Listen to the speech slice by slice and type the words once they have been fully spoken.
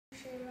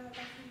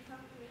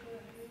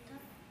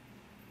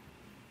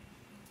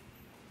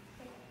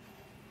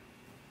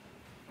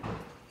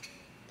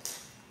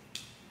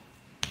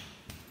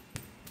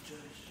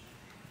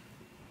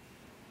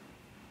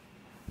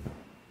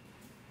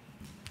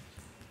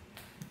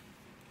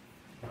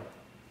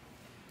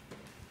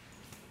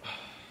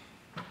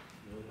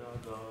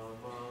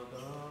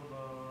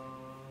Madhava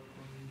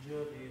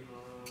Kunja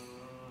Vihari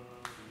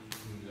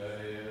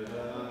Jaya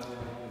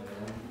Radha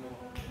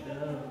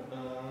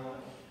Madhava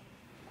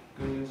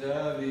Kunja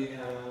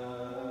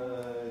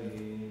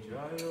Vihari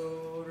Jayo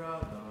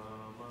Radha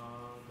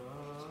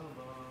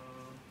Madhava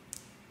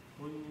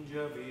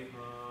Kunja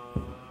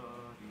Vihari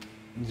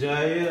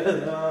Jaya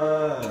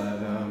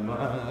Radha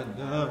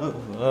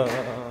Madhava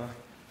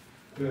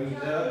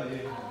Kunja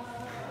Vihari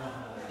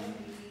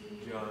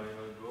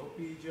Jaya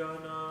Gopi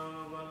Jana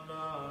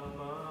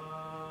Vallabha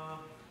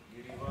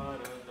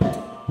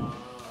Girivaradari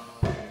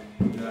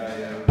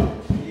Jaya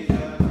Gopi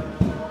Jana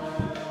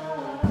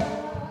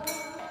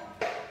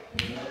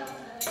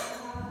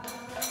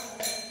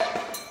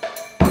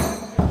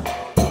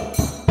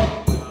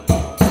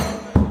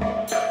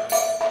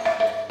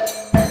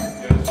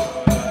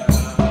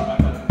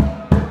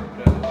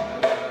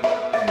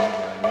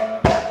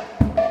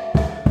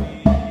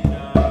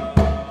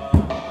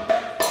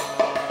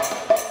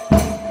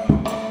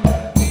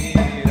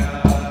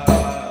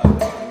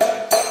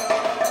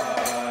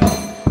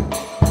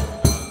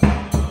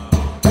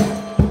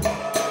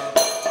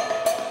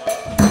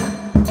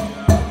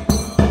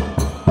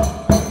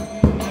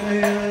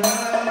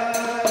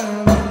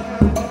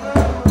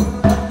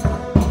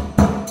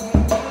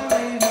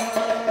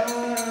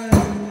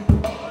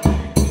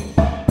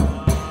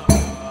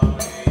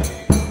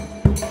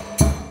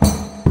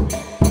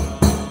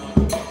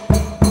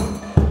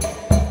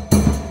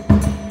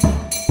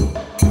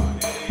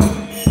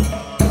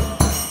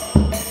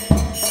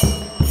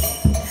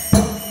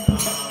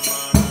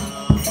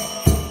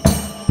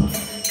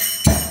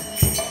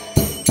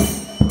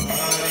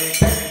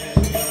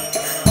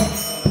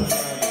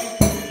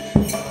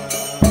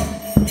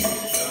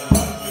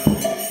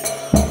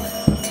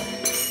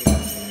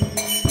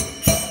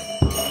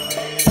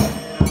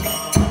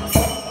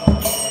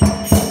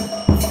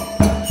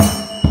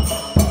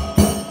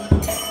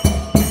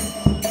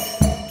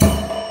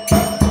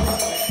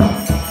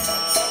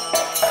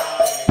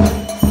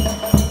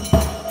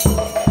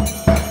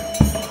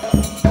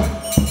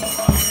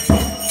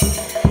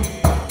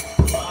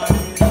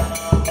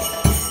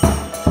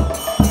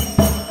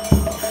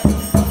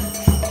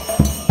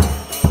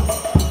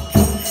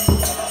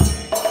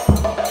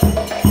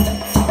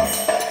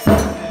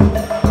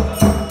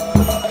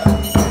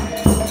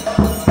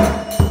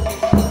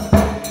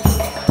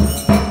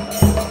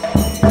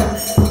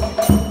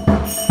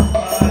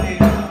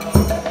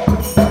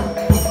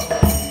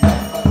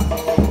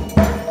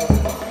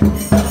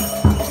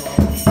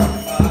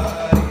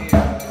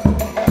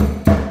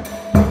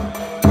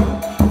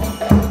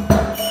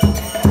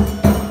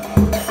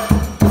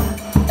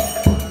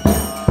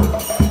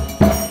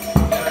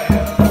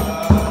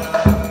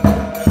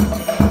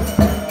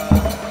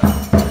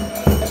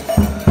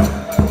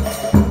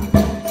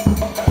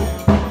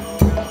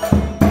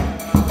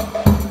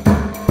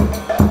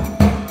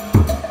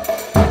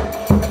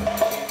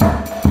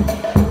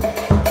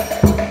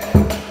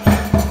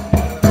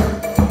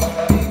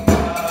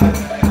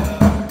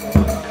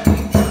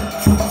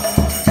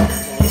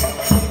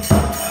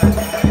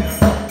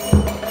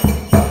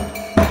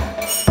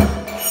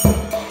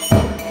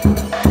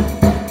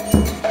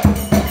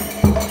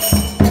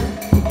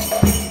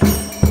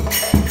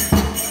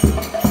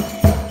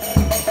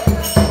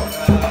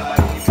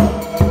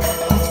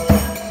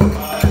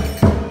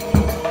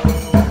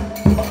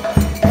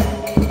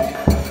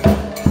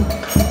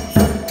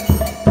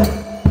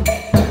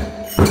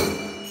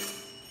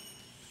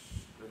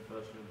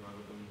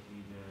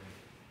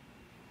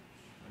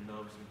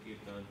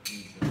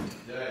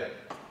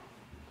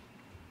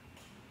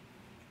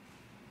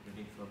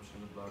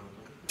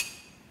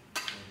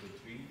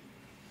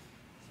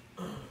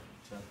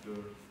Chapter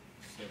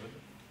 7,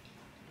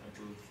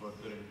 titled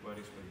Further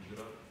Inquiries by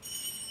Indra.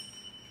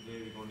 Today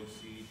we're going to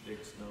see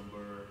text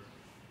number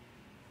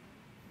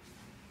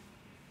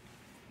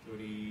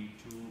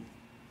 32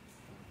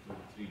 and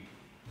 33.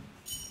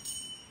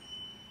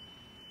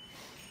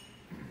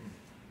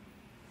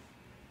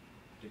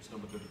 Text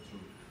number 32.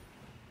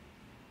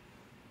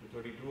 The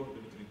 32 or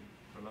 33?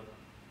 Prahlad?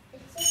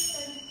 It says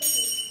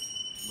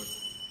 33. But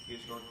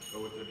he's not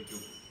covered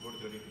 32. Go to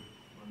 32.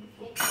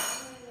 Wonderful.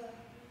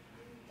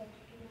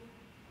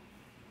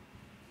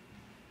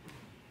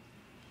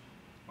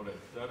 Alright.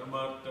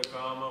 Dharmartha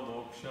kama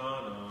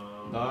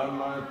mokshanam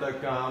Dharmartha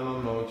Kama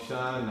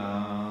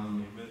Mokshanam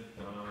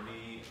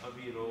nimittani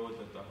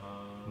avirodataha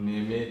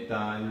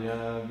Nimittanya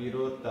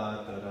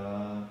Virotatara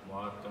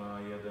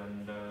Vartaya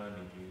danda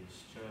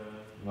nijischa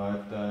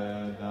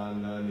Vartaya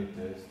Danda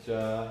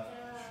Nitascha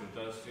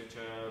Shrutasya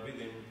cha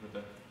vidim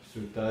pratak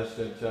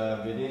Sutasya Cha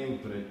Vidim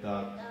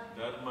Pritak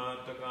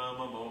Dharmartha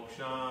kama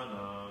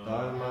mokshanam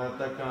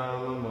Dharmartha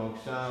Kama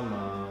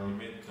Mokshanam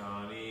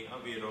nimittani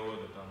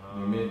avirodataha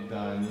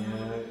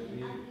Nimittanya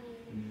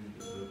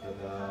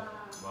Virotatara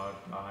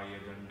Vartaya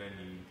danda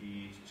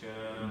nitischa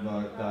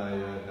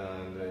Vartaya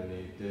Danda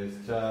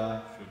Nitascha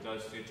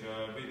Shrutasya cha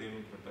vidim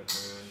pratak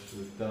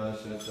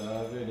Sutasya Cha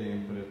Vidim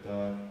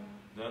Pritak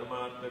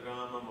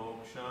Dharmartha-kama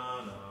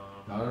mokshana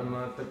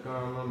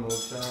Dharmartha-kama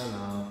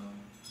mokshana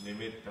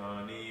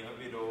Nimittani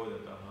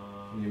avirodataha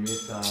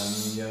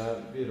Nimittaniya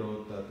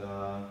virodata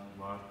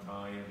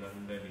Vartaya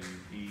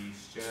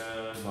dandanitischa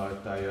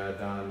Vartaya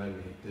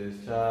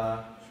dananitischa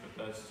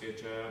Shrutasya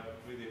cha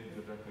vidim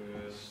pritaka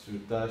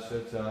Srutasya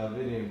cha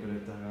vidim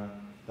pritaka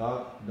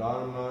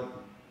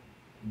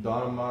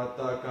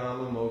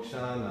Dharmartha-kama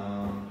mokshana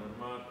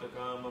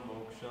Dharmartha-kama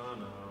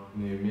mokshana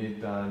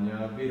Nimittanya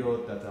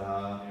virodata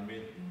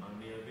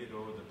Nimittani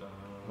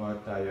avirodataha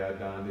Vartaya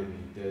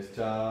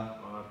dananitischa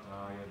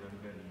Vartaya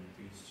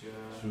dandanitischa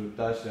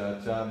Srutasya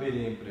cha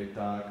vidim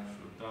pritaka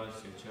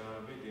Shrutasya cha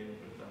vidim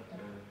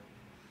pritaka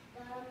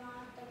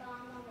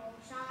Dharmartha-kama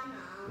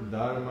mokshana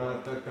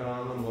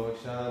Dharmartha-kama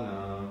mokshana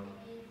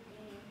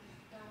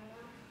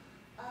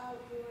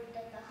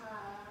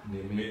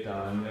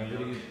Nimittanya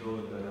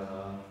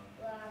virodata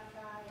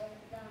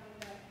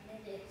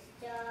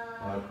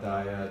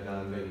Vartaya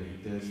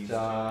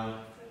dandanitischa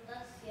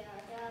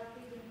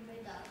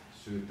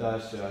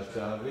Srutasya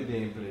cha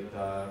vidim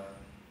pritaka.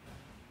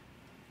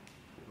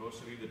 You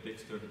also read the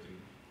text 33.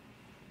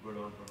 Go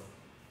down, go down.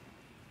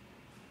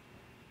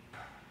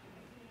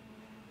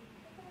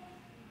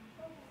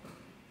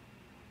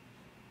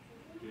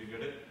 Did you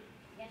get it?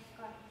 Yes,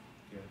 God.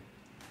 Yeah.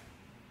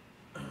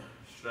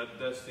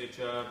 Shraddhasya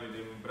cha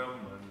vidim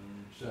brahman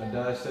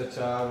Shraddhasya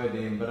cha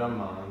vidim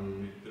brahman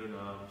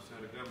Pitrunam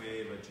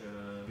sargameva cha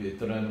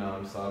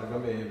Pitranam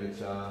sargameva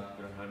cha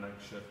Graha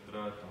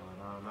nakshatra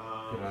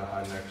taranam Graha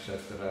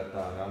nakshatra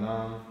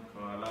taranam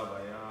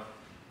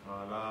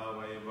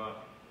Kalavaiva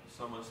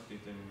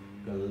samastitim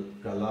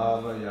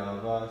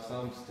Kalavayava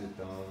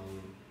samstitam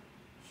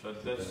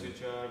Shraddhasya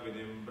cha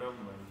vidim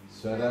brahman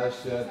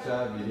Shraddhasya cha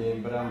vidim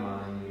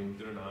brahman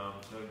Pitrunam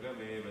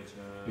sargameva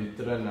cha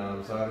Pitranam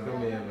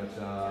sargameva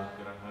cha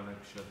Graha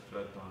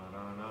nakshatra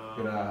taranam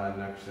Graha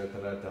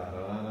nakshatra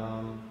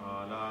taranam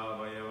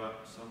Kalavaiva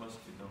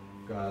samastitam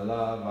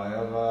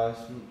Kalavayava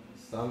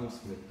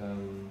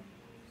samsmitam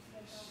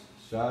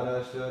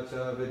Shraddhasya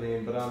cha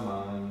vidim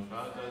brahman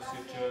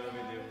Shraddhasya cha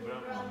vidim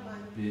brahman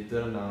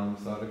Pitranam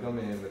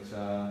sargameva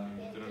cha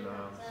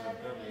Pitrunam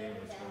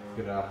sargameva cha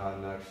Graha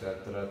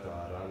nakshatra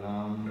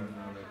taranam Graha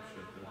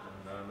nakshatra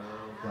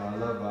taranam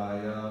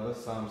Kalavayava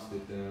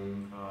samstitam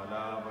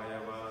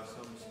Kalavaiva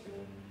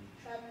samastitam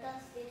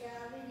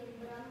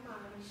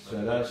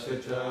Shraddhasya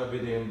cha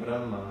vidim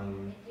brahman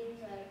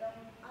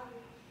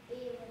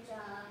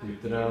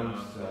Pitram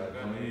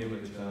sargameva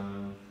cha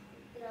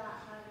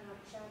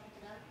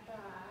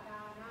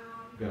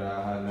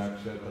Graha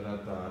nakshatra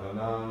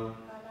taranam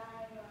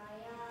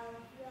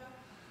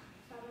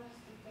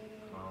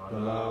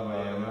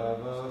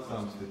Kalavayava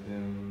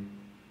samstitam.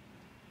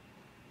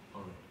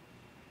 Alright.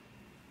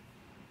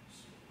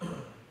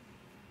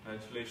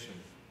 Translation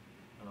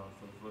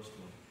for the first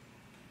one.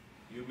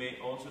 You may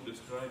also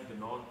describe the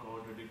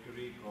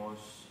non-contradictory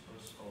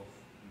causes of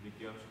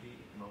religiosity,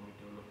 economic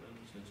development,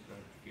 sense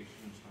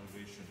gratification, and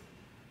salvation,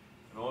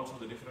 and also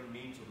the different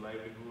means of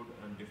livelihood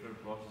and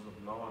different processes of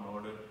law and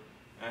order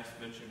as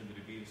mentioned in the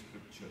revealed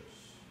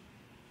scriptures.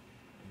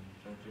 And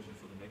translation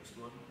for the next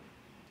one.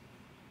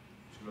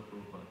 Srila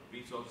Prabhupada.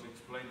 Please also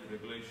explain the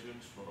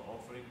regulations for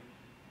offering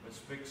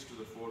respects to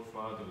the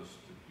forefathers,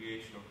 the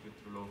creation of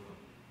Pitraloka,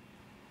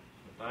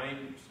 the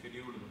time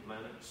schedule of the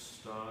planets,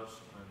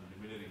 stars, and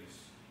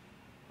luminaries,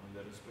 and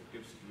their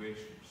respective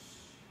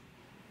situations.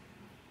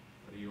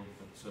 Hari Om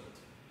Tat Sat.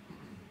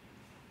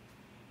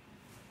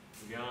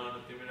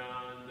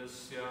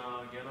 Jnanatimirandasya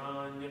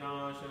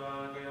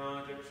jnananjanashalakaya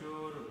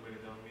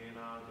chakshurunmilitam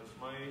yena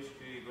tasmai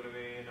Shri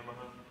Gurave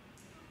Namaha.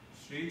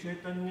 Shri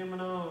Chaitanya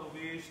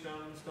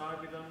Manobhishtam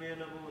Sthapitam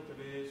Yena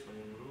Bhutale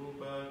Swayam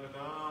Rupa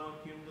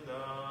Kadamakyam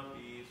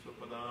Dadati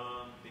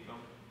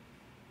Swapadantikam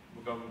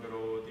Mukam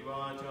Karoti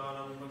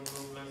Vachalam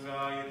Bhangam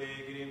Langayate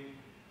Girim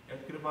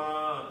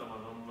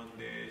Yatkripatamaham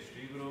Vande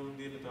Shri Gurum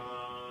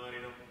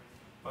Dinatarinam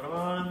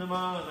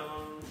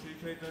Paramanandamadavam Shri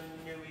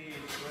Chaitanya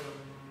Vishwaram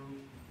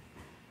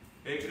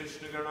Hey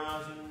Krishna Karna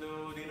Sindhu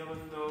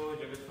Dinabandho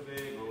Jagatpate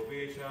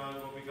Gopesha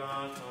Gopika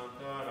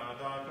Santa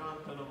Radha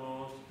Kanta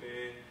Namoste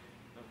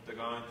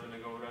Taptakanchana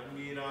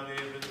Gaurangi Radhe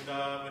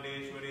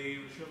Vrindavaneshwari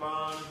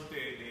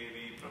Vrishabhanute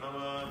Devi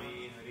Pranamami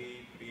Hari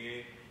Priye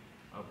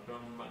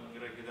Apram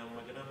Mangragidam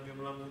Vajanam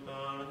Vimlam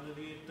Sutananda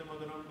Dirtha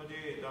Madaram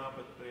Bhaje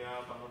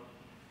Tapatrayapaham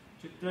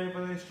Chitrai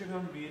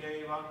Padeshchakam Vinay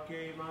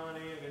Vakya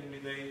Imane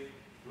Gandidai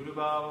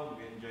Gurubhavam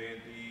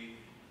Vyanjayati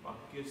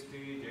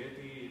Vakyasti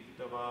Jayati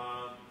Ittava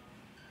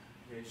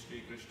Jai Shri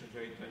Krishna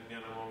Chaitanya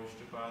Namo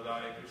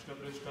Vishnupadaya Krishna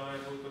Prishtaya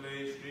Bhutale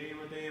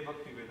Srimate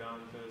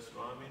Bhaktivedanta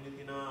Swami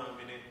Niti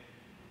Namine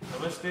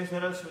Namaste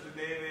Saraswati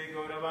Deve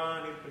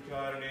Gauravani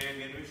Pracharane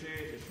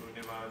Nirvishesha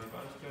Shunyavadi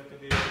Paschatya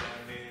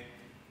Devarane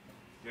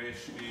Jai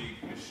Shri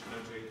Krishna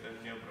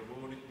Chaitanya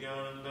Prabhu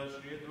Nityananda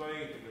Shri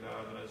Advaita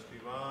Gadadhara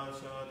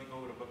Srivasadi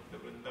Gaura Bhakta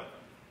Vrinda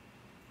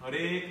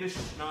Hare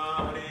Krishna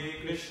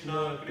Krishna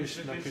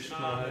Krishna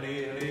Hare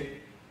Hare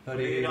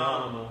Hare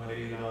Rama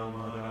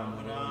Rama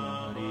Rama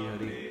Hare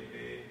Hare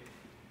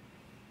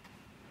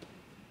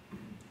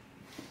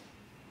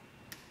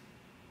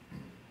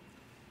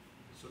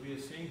we are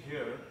seeing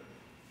here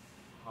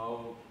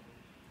how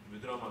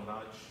Vidura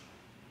Maharaj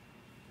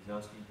is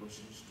asking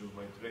questions to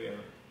Maitreya.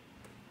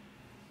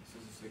 This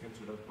is the second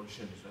set of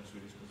questions as we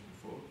discussed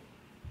before.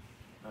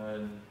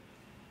 And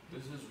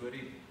this is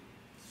very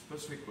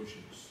specific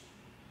questions.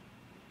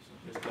 So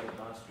just like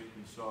last week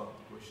we saw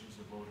questions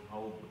about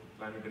how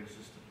planetary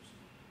systems.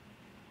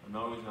 And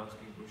now he's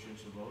asking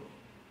questions about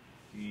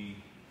the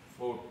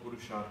 4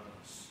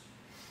 Purusharthas.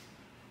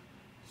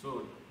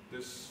 So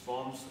this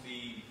forms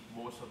the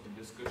most of the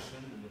discussion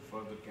in the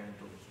further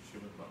cantos of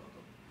Srimad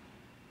Bhagavatam.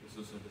 This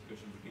is a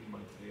discussion between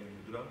Maitreya and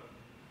Vidura.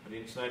 And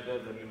inside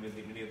that there will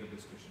be many other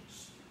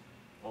discussions.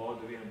 All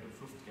the way until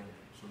 5th canto.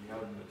 So we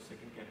have the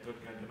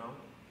 3rd canto now,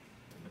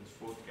 and there is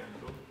 4th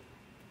canto,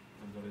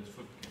 and there is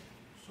 5th canto.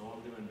 So all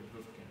the way until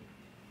 5th canto.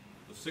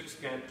 The 6th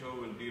canto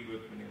will deal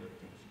with many other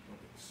things,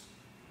 topics.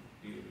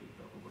 We will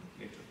talk about it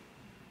later.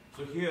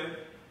 So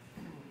here,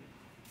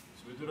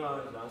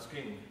 Vidura is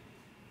asking,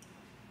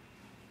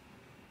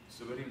 it's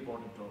a very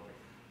important topic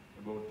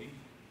about the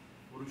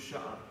Purusha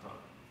Artha.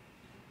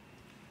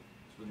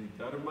 So the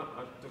Dharma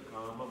Artha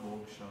Kama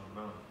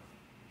Mokshana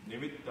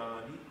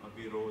Nimittani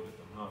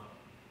Avirodhataha.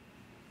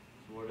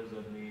 So what does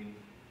that mean?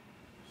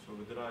 So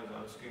Vidura is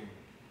asking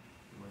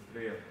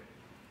Maitreya,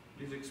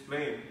 please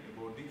explain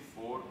about the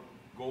 4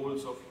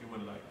 goals of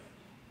human life.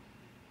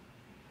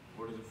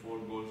 What is the 4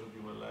 goals of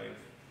human life?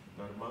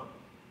 Dharma,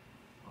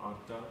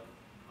 Artha,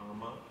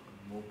 Kama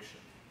and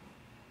Moksha.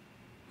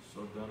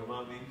 So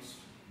Dharma means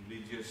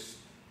religious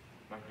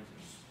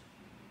practices.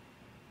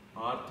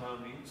 Artha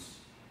means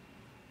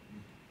you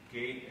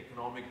gain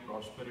economic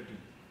prosperity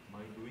by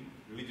doing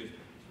religious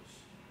practices.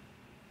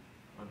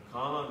 And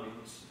Kama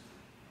means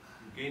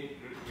you gain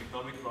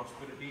economic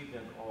prosperity,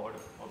 then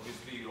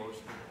obviously you also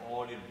get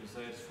all your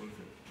desires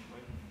fulfilled.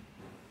 Right?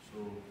 So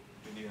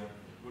when you have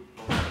good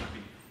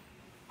prosperity,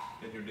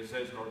 then your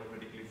desires are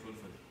automatically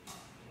fulfilled.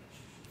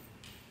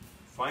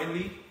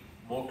 Finally,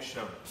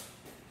 Moksha.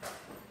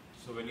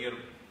 So when you are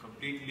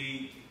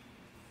completely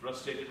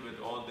frustrated with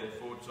all the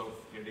efforts of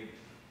getting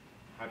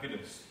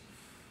happiness,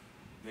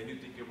 then you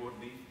think about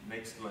the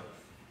next life.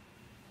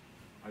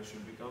 I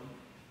should become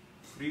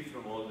free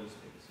from all these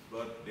things,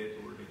 birth, death,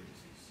 old age,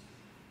 disease.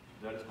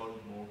 That is called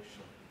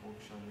moksha.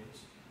 Moksha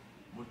means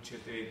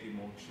muchyate iti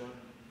moksha.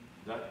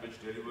 That which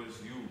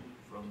delivers you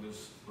from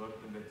this birth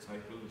and death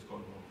cycle is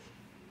called moksha.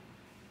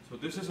 So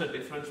this is a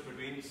difference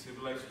between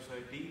civilized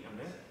society and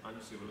an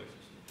uncivilized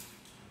society.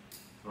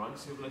 For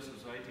uncivilized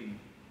society,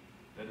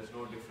 there is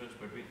no difference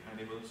between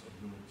animals and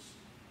humans.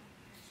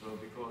 So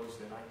because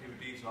their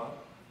activities are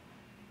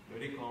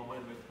very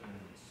common with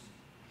animals.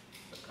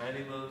 The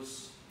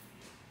animals,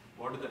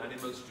 what do the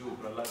animals do,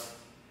 Prahlad?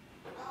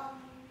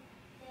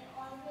 They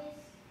always,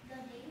 the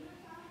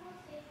dangerous animals,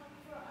 they hunt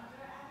for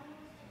other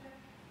animals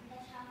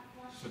that have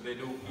flesh. So they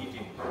do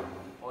eating.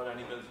 All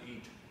animals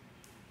eat,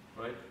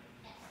 right?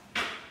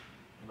 Yes.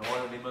 And all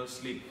animals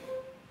sleep.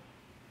 Yes.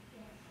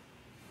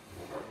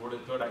 What is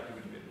the 3rd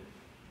activity they do?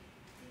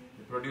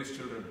 They produce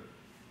children,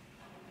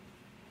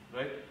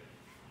 right?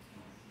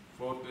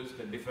 4th is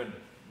they defend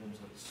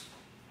themselves.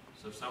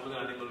 So if some other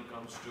animal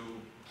comes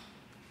to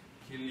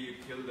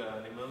kill the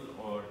animal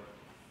or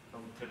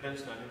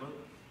threatens the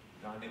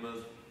animal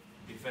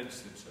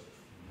defends itself.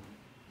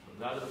 So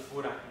that are the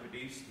 4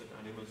 activities that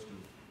animals do.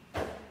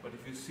 But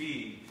if you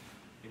see,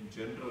 in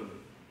general,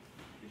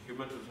 the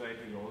human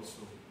society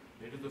also,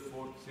 they do the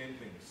 4 same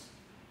things.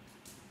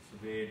 So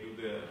they do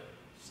the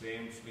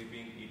same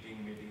sleeping,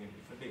 eating, mating and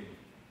defending.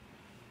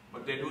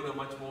 But they do it in a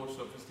much more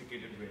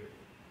sophisticated way.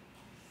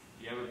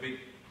 We have a big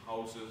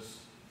houses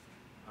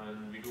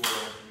and we do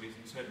our activities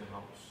inside the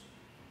house.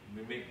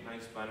 We make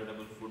nice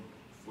palatable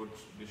food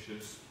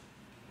dishes,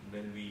 and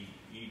then we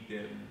eat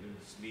them, then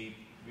sleep.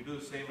 We do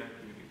the same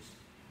activities.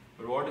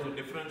 But what is the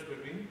difference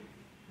between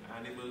the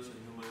animals and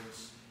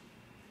humans?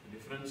 The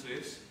difference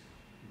is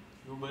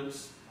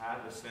humans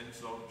have a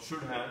sense of,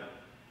 should have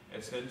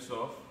a sense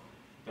of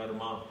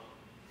dharma.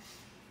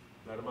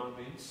 Dharma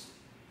means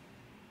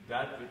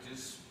that which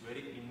is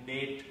very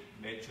innate,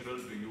 natural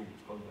to you.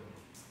 It's called dharma.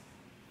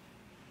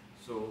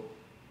 So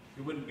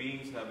human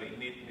beings have an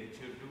innate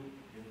nature to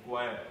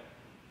inquire.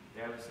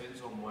 They have a sense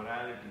of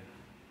morality.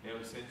 They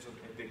have a sense of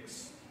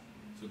ethics.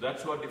 So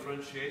that's what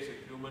differentiates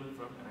a human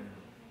from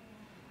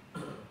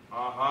animal.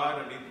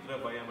 Ahara nitra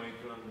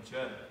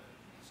bayamaiturancha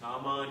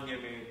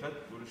samanyametat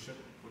purushat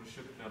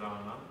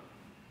narana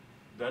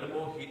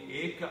dharmo hi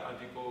eka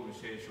adhiko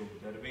vishesho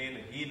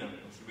dharmena hina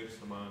asubir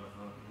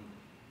samanaha.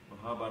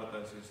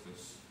 Mahabharata says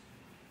this.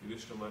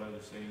 Yudhishthira Maharaj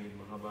is saying in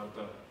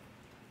Mahabharata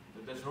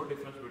that there's no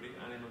difference between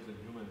animals and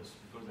humans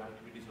because the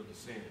activities are the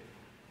same.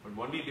 But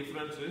only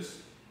difference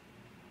is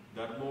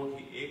dharmo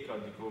hi eka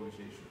adhiko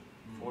vishesho.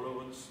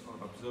 Followance or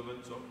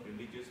observance of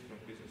religious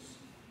practices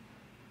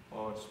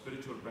or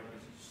spiritual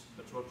practices.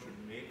 That's what should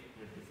make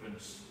a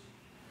difference.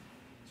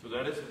 So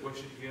that is the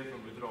question here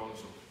from Vidura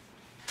also.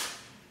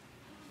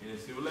 In a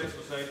civilized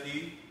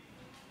society,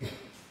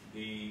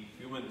 the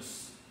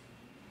humans,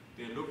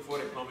 they look for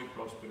economic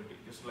prosperity,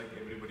 just like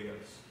everybody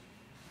else.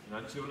 In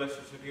uncivilized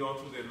society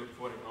also they look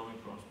for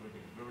economic prosperity.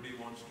 Everybody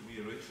wants to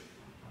be rich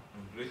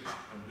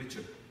and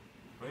richer,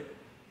 right?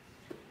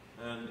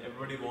 And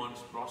everybody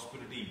wants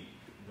prosperity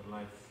in their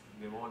life.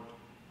 They want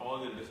all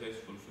their desires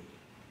fulfilled.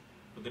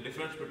 But the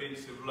difference between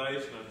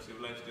civilized and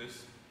uncivilized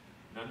is,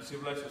 in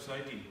uncivilized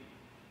society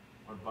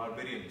are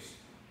barbarians.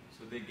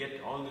 So they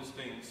get all these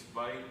things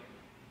by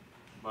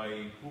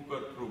hook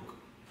or crook,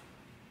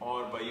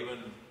 or by even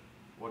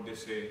what they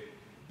say,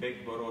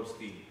 beg, borrow, or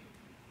steal.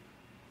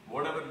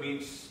 Whatever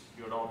means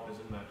you adopt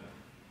doesn't matter.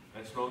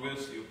 As long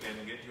as you can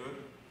get your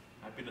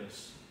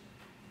happiness,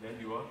 then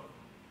you are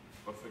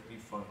perfectly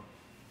fine.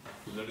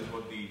 So that is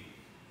what the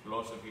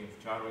philosophy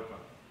of Charvaka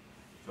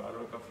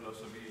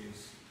philosophy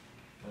is,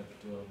 that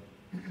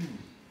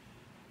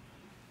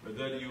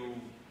whether you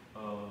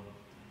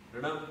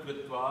Rinam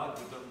kritva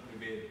dhutam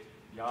privet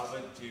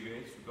yavat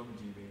jive sukam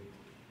jivet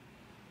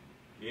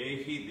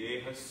yehi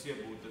dehasya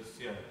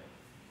bhutasya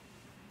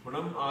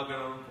punam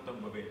aganam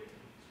katam bhavet.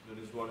 That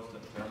is what is the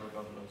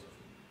Charvaka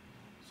philosophy.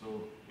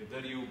 So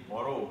whether you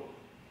borrow,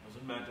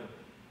 doesn't matter.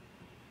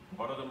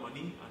 Borrow the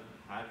money and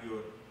have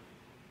your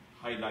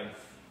high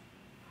life,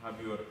 have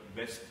your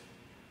best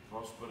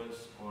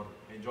prosperous or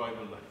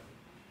enjoyable life.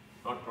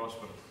 Not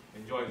prosperous,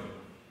 enjoyable.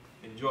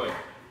 Enjoy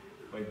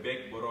by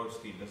beg, borrow, or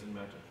steal, doesn't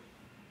matter.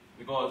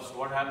 Because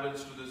what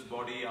happens to this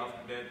body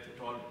after death, it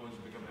all goes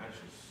to become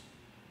ashes.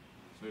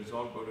 So it's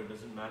all good, it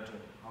doesn't matter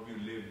how you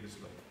live this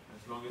life.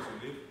 As long as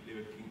you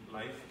live a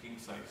life king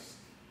size.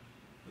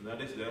 So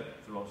that is their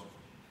philosophy.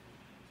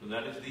 So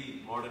that is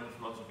the modern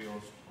philosophy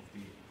of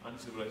the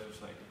uncivilized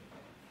society.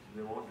 So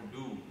they want to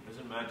do,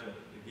 doesn't matter.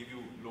 They give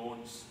you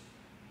loans,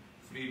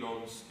 free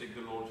loans, take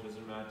the loans,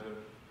 doesn't matter.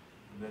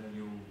 And then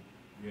you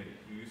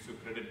use your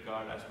credit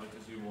card as much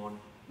as you want,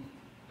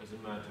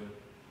 doesn't matter.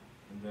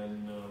 And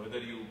then whether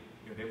you're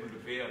able to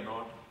pay or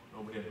not,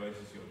 nobody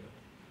advises you on that.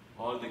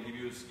 All they give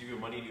you is give you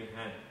money in your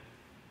hand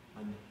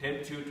and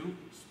tempt you to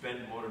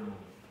spend more and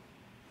more.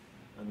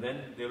 And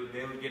then they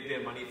will get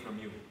their money from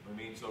you by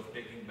means of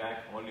taking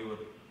back all your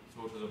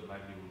sources of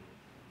livelihood.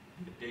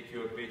 They take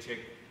your paycheck,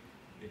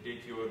 they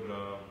take your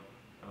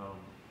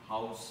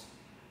house,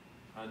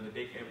 and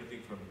they take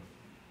everything from you.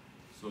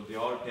 So they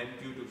all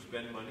tempt you to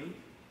spend money,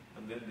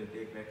 and then they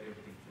take back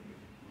everything from you.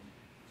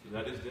 So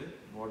that is the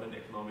modern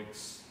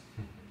economics.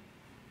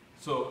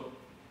 So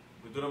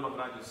Vidura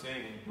Maharaj is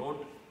saying,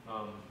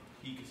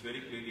 he is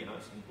very clearly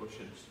asking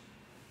questions.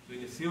 So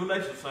in a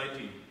civilized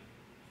society,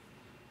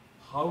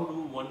 how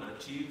do one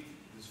achieve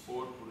these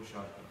four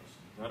purusharthas?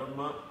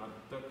 Dharma,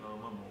 Artha,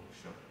 Kama,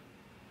 Moksha.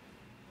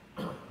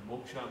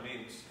 Moksha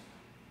means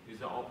is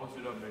the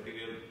opposite of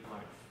material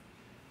life.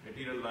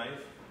 Material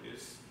life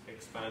is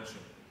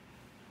expansion.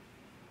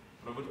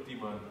 Pravritti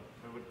Marga.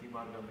 Pravritti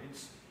Marga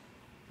means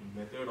the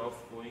method of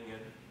going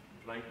and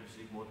trying to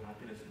seek more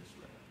happiness in this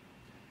life.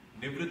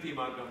 Nivritti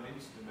Marga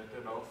means the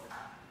method of,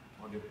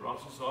 or the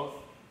process of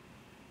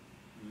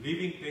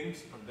leaving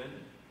things and then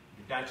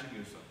detaching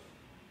yourself.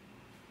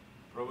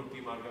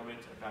 Pravritti Marga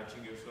means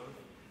attaching yourself.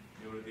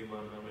 Nivritti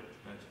Marga means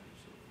detaching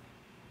yourself.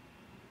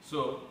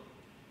 So,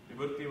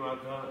 Nivritti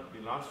Marga,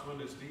 the last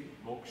one is the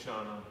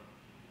Mokshana.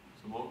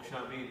 So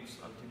moksha means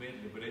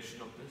ultimate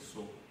liberation of the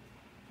soul.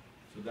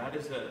 So that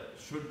is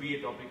should be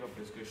a topic of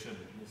discussion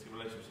in a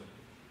civilized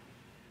society.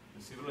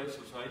 In a civilized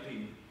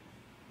society,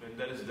 when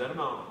there is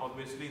dharma,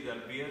 obviously there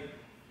will be a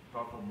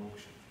talk of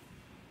moksha.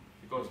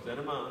 Because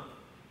dharma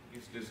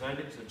is designed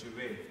in such a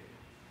way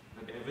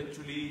that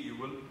eventually you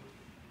will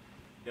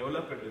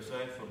develop a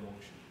desire for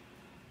moksha.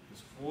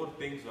 These four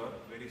things are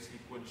very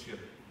sequential.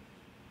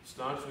 It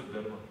starts with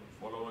dharma,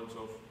 followers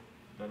of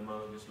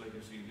dharma, just like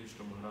you see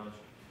Yudhishthira Maharaj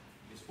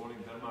is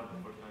following dharma at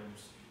all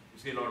times. You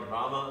see Lord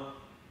Rama,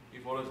 he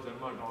follows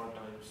dharma at all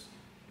times.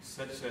 It's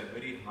such a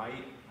very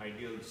high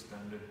ideal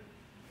standard,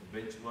 a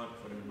benchmark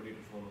for everybody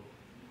to follow.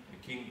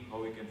 A king,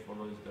 how he can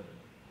follow his dharma.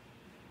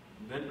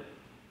 And then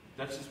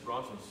that's his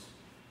process.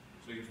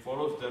 So he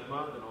follows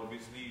dharma, then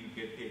obviously you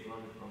get the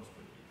economic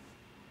prosperity.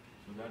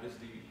 So that is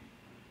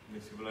in a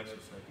civilized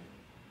society.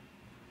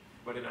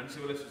 But in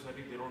uncivilized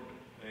society, they don't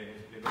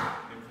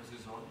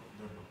emphasis on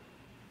dharma.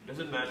 It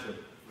doesn't matter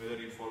whether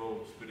you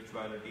follow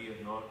spirituality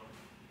or not.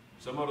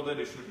 Somehow or other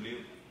you should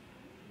live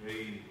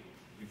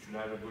you should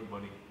have a good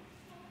money.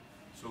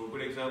 So a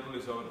good example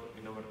is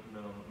in our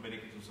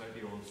American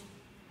society also.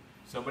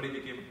 Somebody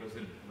became a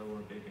president, I don't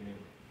want to take a name.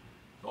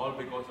 All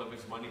because of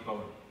his money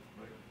power,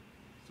 right?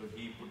 So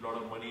he put a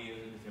lot of money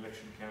in his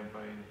election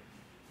campaign,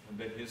 and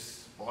then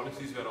his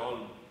policies were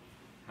all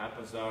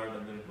haphazard,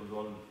 and then it was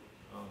all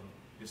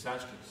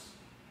disastrous,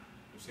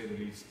 to say the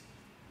least.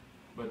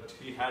 But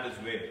he had his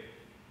way,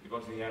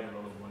 because he had a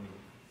lot of money.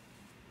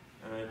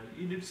 And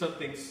he did some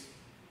things.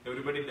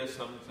 Everybody does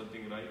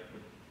something right,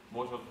 but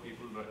most of the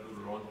people do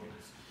the wrong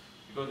things.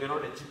 Because they're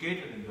not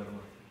educated in dharma.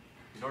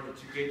 They're not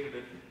educated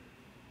in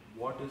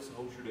how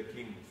should a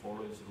king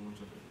follow his rules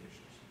and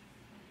regulations.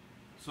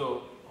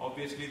 So,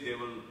 obviously they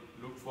will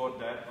look for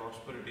that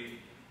prosperity,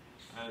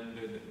 and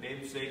the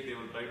namesake they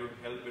will try to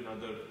help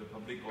the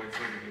public also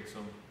to get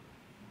some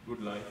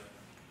good life.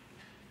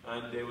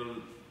 And they will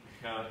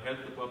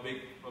help the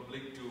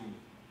public to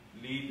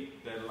lead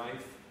their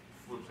life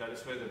to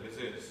satisfy their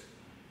desires.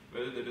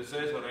 Whether the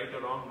desires are right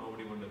or wrong,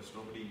 nobody wonders,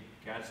 nobody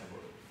cares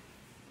about it.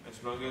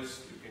 As long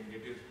as you can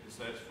get your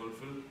desires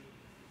fulfilled,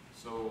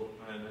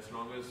 and as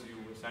long as you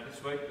are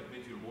satisfied, that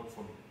means you vote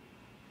for me.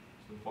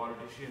 So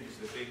politicians,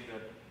 they think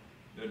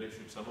that they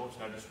should somehow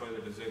satisfy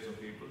the desires of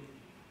people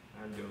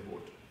and they'll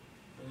vote.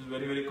 This is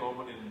very, very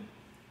common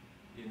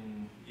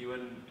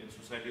even in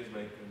societies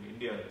like in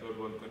India, third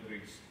world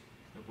countries.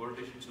 The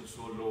politicians are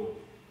so low.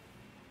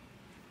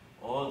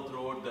 All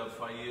throughout the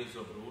 5 years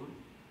of rule,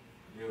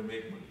 they will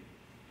make money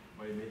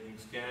by making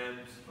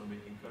scams, by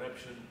making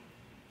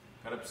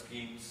corrupt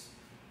schemes.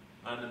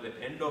 And at the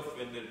end of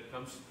when there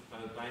comes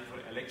time for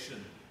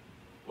election,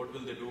 what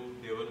will they do?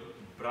 They will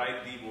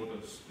bribe the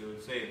voters. They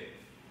will say,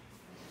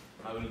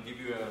 I will give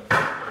you a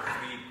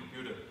free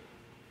computer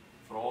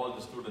for all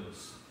the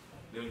students.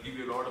 They will give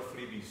you a lot of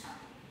freebies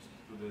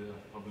to the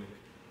public.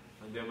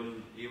 And they will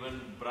even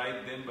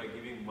bribe them by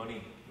giving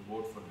money to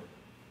vote for them.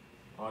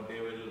 Or they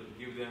will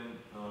give them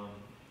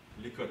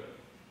liquor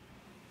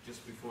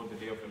just before the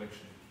day of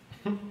election.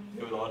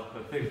 They will all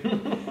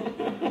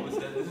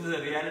this is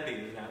a reality,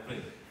 this is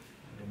happening.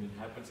 I mean, it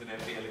happens in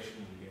every election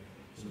in India.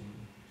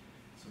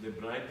 So they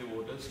bribe the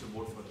voters to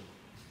vote for them.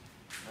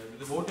 And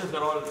the voters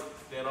are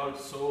all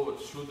so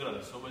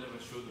Shudra, so much of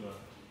a Shudra.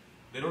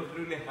 They don't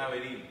really have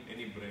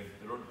any brain.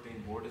 They don't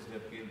think what is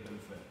their real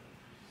welfare.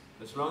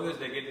 As long as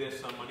they get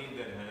some money in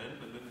their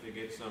hand and then they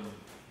get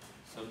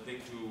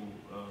something to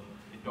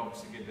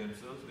intoxicate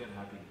themselves, they're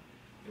happy.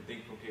 They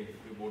think, okay,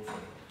 we vote for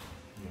it.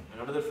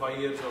 And another 5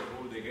 years of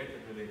rule they get,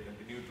 and then they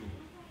continue to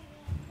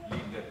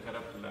lead their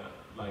corrupt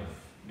life,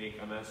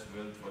 amass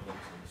wealth for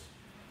themselves.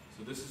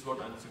 So this is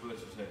what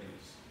uncivilized society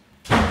is.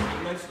 In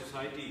civilized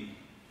society,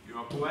 you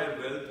acquire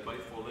wealth by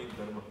following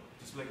dharma,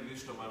 just like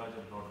Yudhishthira Maharaj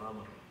and Lord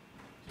Rama.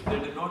 So they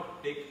did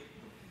not take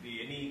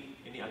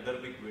any other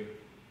big way.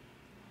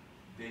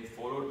 They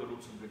followed the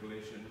rules and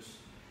regulations.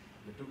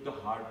 They took the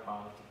hard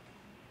path.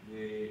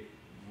 They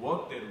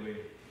worked their way,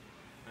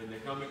 and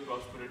economic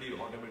prosperity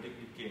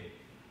automatically came.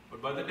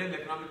 But by the time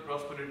the economic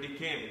prosperity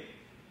came,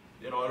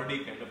 they're already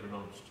kind of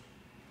renounced.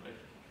 Right?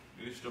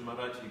 Yudhishthira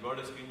Maharaj, he got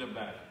his kingdom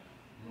back,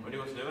 but he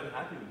was never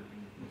happy with the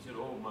kingdom. He said,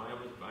 oh, I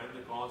am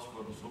the cause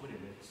for so many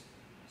deaths.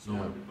 So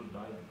many people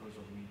died because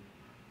of me.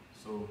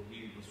 So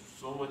he was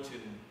so much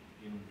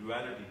in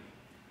duality,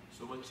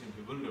 so much in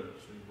bewildered.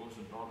 So he goes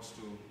and talks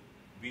to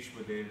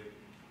Bhishma there,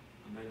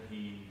 and then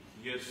he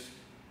hears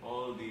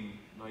all the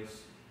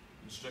nice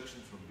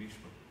instructions from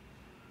Bhishma.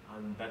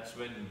 And that's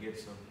when he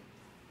gets some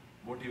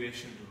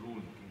motivation to rule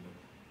the kingdom.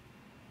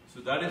 So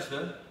that is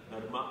the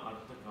Dharma,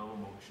 Artha, Kama,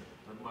 Moksha.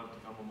 Dharma, Artha,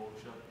 Kama,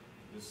 Moksha,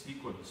 the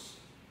sequence.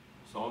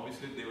 So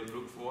obviously they will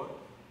look for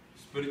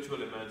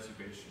spiritual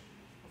emancipation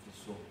of the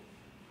soul.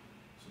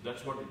 So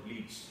that's what it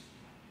leads.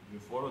 If you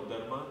follow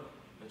Dharma,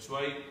 that's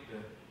why the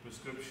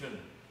prescription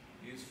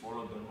is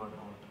follow Dharma at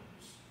all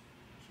times.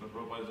 So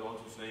Prabhupada is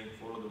also saying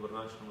follow the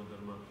Varnashrama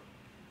Dharma,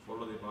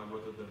 follow the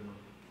Bhagavata Dharma.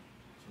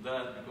 So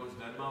that because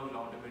Dharma will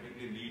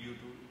automatically lead you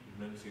to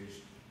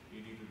renunciation,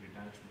 lead you to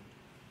detachment.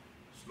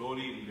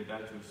 Slowly you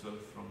detach yourself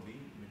from the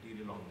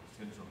material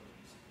objects, sense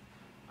objects.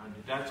 And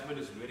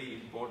detachment is very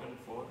important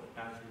for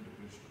attachment to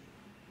Krishna.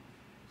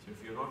 So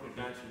if you are not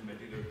attached to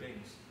material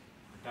things,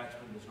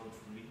 attachment does not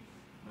fully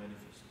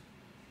manifest.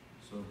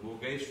 So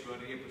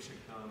Bhogaishwarya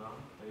Prashiktanam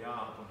Taya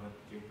Apahat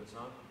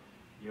Chetasam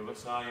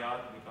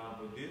Yavasayat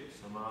Vikabuddhir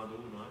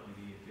Samaduna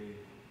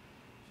Vidiyate.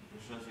 So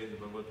Krishna says in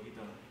Bhagavad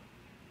Gita,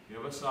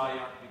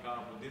 Yavasayat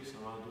Vikabuddhir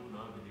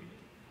Samaduna Vidiyate.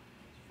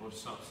 For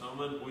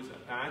someone who is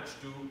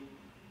attached to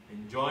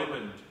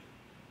enjoyment,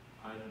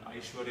 and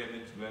Aishwarya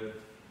means wealth,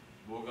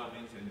 Bhoga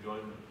means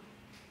enjoyment.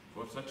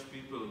 For such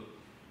people,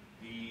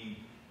 the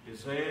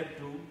desire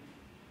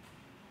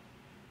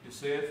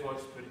for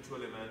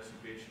spiritual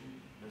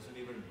emancipation doesn't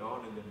even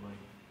dawn in their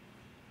mind.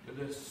 Because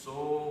they're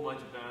so much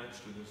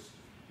attached to these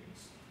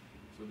things.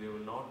 So they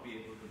will not be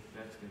able to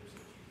detach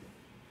themselves from them.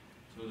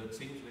 So that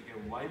seems like,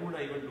 why would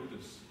I even do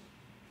this?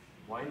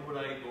 Why would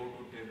I go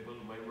to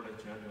temple? Why would I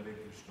chant Hare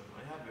Krishna?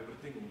 I have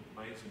everything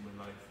nice in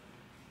my life.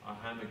 I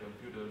have my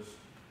computers.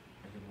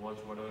 I can watch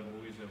whatever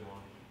movies I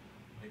want.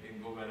 I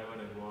can go wherever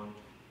I want.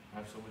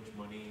 I have so much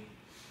money.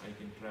 I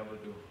can travel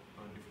to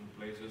different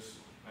places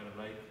where I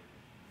like.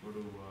 Go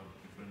to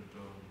different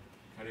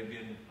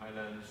Caribbean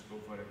islands. Go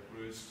for a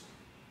cruise.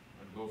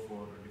 And go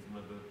for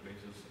different other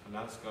places.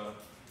 Alaska.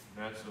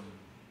 Have some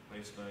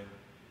nice time.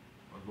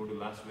 Or go to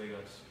Las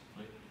Vegas.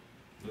 Right?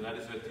 So that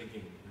is my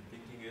thinking. The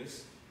thinking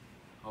is,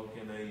 how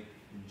can I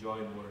enjoy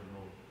more and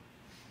more?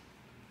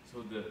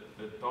 So the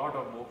thought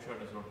of moksha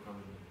does not come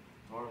in there.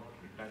 The thought of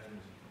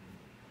detachment doesn't come in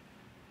there.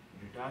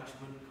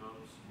 Detachment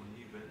comes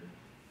only when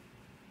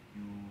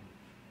you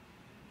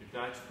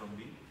detach from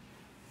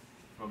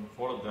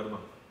follow dharma.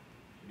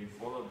 When you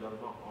follow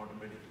dharma,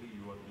 automatically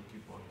you are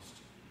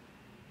equipoised.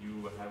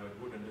 You have a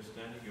good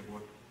understanding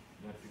about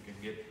that you can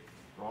get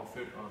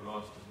profit or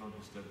loss does not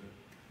disturb you.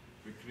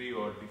 Victory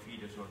or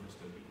defeat does not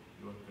disturb you.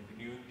 You are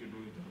continuing to do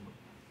dharma.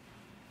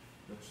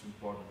 That's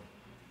important.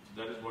 So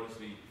So that is what is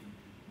the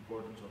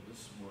importance of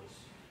this verse.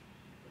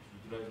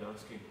 Vidura is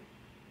asking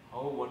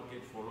how one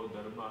can follow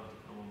dharma, artha,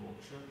 kama,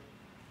 moksha.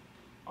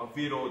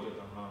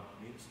 Avirodhataha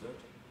means that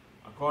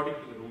according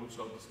to the rules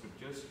of the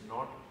scriptures,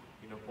 not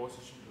in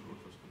opposition to the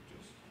rules of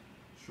scriptures.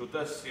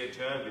 Shrutasya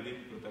cha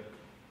vidim pratak.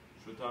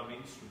 Shruta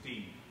means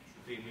Shruti.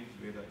 Shruti means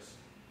Vedas.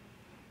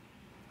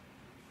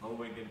 How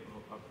we can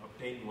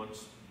obtain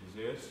one's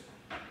desires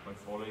by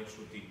following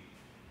Shruti.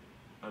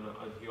 And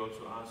he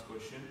also asked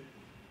question,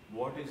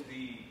 what is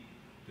the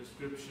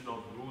description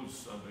of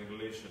rules and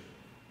regulation?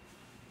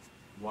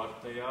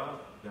 Vartaya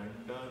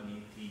danda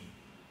niti.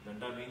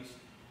 Danda means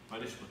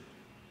punishment.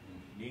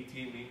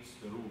 Niti means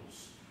the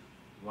rules.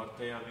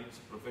 Vartaya means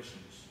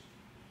professions.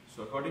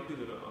 So according to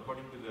the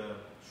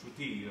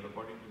Shruti, or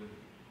according to the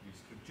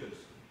scriptures,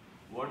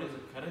 what is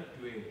the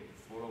correct way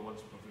to follow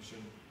one's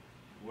profession?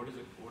 What is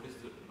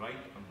the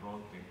right and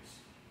wrong things?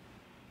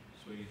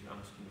 So he is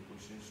asking the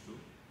questions to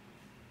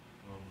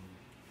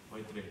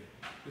Maitreya.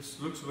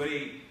 This looks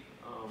very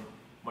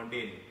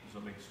mundane to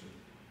some extent.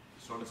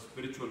 It's not a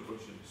spiritual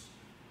questions,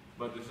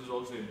 but this is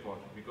also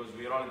important because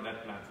we are all in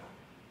that platform.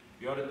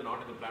 We are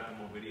not in the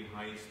platform of very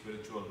high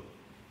spiritual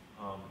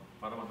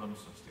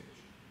Paramahamsa stage.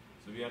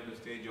 So we are at the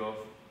stage of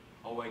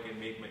how I can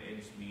make my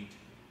ends meet,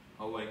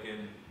 how I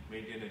can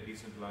maintain a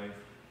decent life,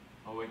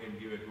 how I can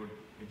give a good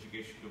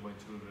education to my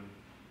children,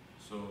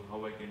 so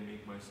how I can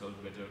make myself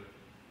better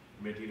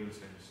in material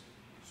sense.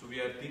 So we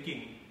are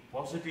thinking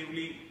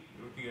positively,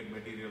 looking at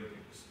material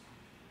things,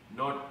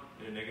 not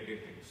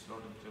negative things, not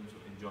in terms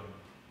of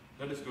enjoyment.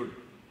 That is good.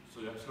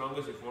 So as long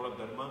as you follow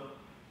dharma,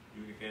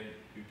 you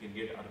can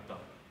get artha.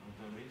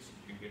 Artha means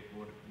you can get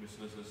more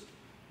businesses,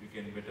 you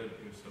can better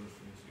yourself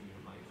in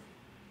your life.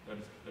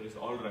 That is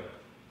all right.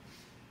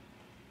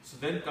 So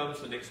then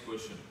comes the next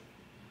question.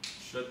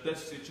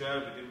 Shraddhasya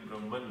cha vidim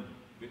brahman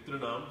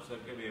vitrunam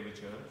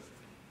sargamevacha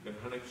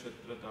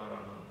grahanakshetra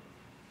taranam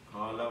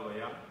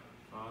kalavaya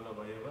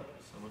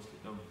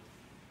samastitam.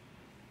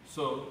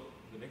 So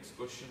the next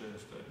question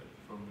is that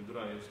from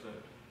Vidura is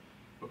that,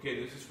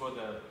 okay, this is for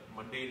the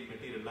mundane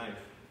material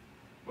life,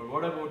 but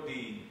what about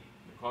the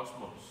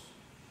cosmos?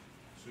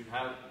 So we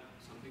have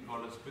something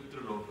called as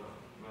Pitraloka,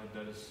 where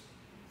there is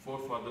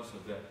forefathers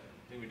are there.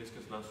 I think we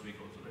discussed last week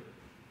also, right?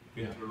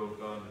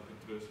 Pitraloka and the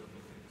Pitras and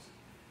the things.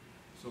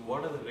 So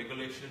what are the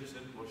regulations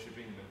in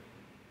worshipping them?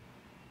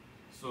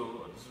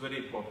 So this is very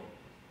important.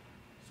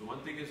 So one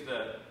thing is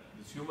that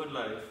this human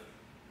life,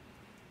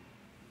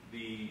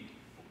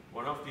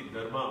 one of the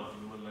dharma of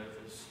human life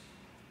is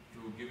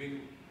to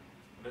giving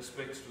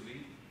respects to the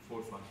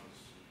forefathers.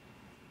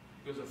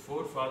 Because the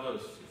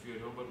forefathers, if you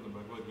remember the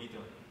Bhagavad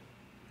Gita,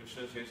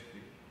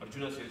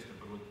 Arjuna says the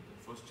Bhagavad Gita,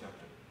 first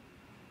chapter,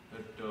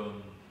 that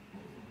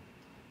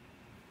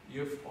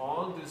if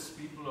all these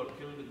people are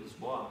killed in this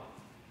war,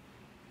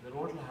 then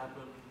what will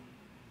happen?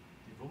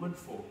 The women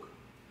folk,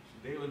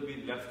 so they will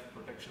be left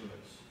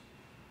protectionless.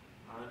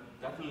 And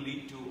that will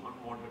lead to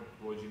unwanted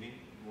progeny,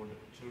 unwanted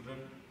children,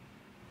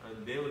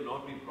 and they will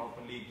not be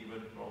properly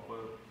given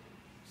proper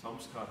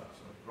samskaras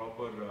or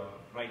proper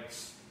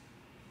rights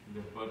in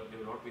their birth. They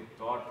will not be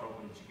taught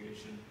proper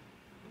education.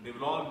 And they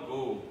will all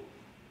go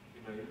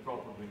in an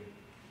improper way.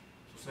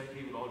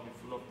 Society will all be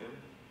full of them.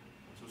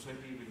 And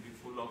society will be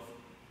full of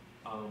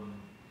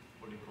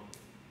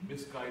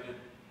misguided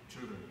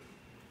children,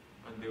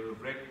 and they will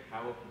wreak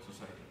havoc in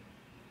society.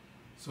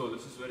 So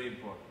this is very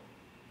important.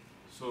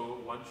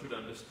 So one should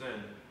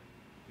understand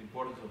the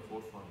importance of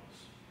forefathers,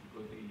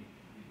 because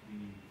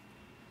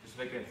just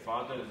like a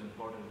father is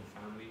important in the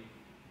family,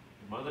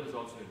 the mother is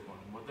also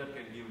important. Mother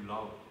can give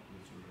love to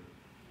the children,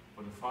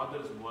 but the father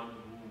is one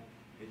who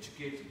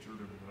educates the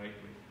children in the right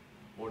way.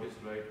 What is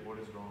right, what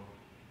is wrong,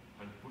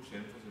 and puts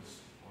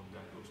emphasis on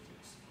those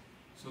things.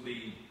 So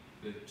the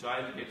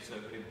child gets a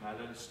very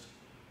balanced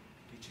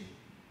teaching.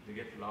 They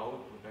get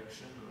love,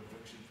 protection, and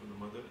affection from the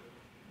mother.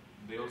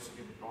 They also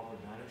get the proper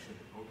direction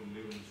how to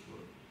live in this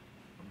world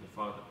from the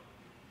father.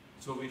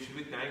 So we should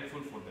be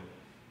thankful for them,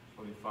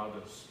 for the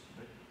fathers.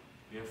 Right?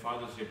 We have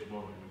Father's Day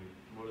tomorrow, I believe.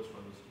 Tomorrow is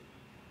Father's Day.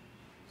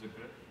 Is it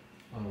correct?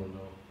 I don't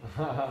know.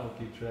 I don't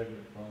keep track of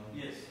it.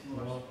 Yes.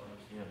 No.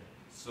 Yeah.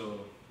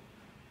 So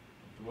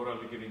tomorrow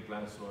I'll be giving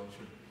class, so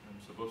I'm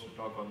supposed to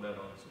talk on that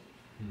also.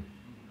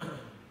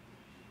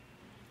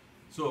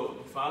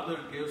 So the father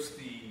gives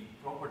the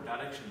proper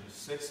direction,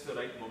 sets the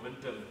right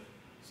momentum,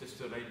 sets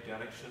the right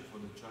direction for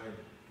the child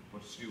to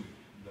pursue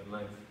in their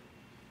life.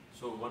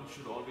 So one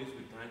should always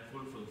be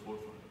thankful for the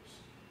forefathers.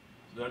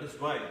 So that is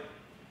why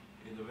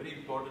it is a very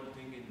important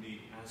thing in the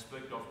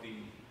aspect of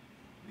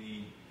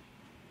the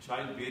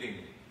child bearing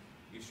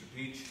is to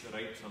teach the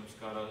right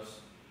samskaras,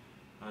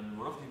 and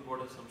one of the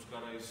important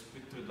samskara is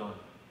Pitradan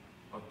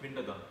or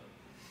Pindadan.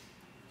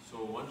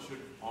 So one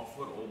should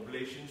offer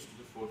oblations to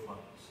the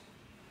forefathers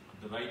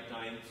at the right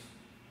times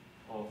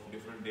of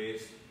different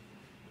days.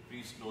 The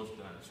priest knows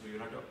that. So you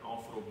have to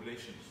offer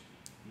oblations.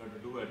 You have to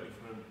do a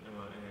different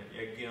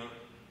yajna,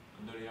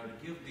 and then you have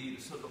to give the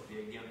result of the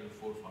yajna to the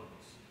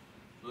forefathers,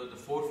 so that the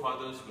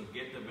forefathers will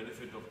get the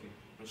benefit of the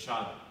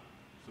prasad,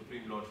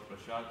 Supreme Lord's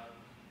prasad,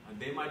 And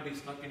they might be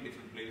stuck in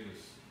different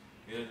places,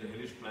 either the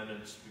hellish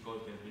planets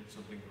because they did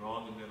something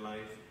wrong in their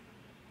life,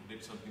 they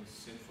did something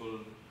sinful,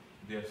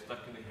 they are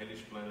stuck in the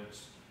hellish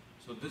planets.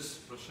 So this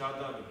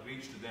prasada will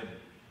reach to them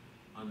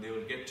and they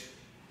will get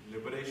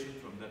liberation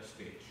from that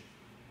stage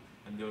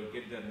and they will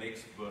get their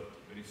next birth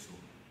very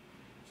soon.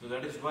 So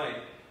that is why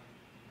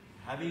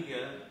having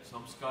a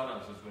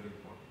samskaras is very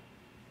important.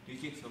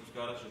 Teaching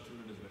samskaras to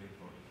children is very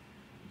important.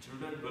 The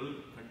children will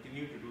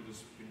continue to do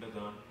this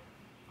pindadan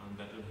and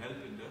that will help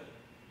in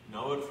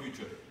our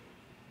future.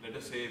 Let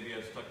us say we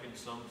are stuck in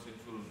some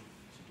sinful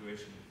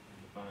situation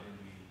in the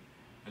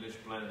hellish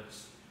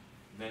planets.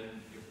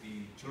 Then if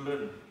the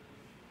children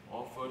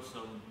offer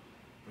some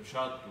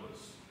prasad to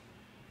us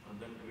and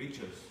then reach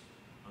us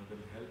and that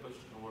will help us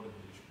to come out of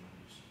hellish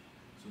planets.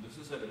 So this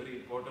is a very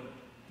important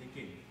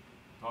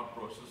thought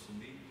process in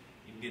the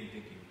Indian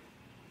thinking,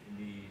 in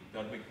the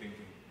dharmic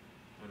thinking.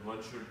 And one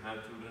should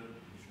have children,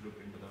 we should look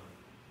into that.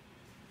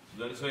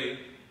 So that is why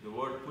the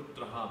word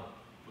putraha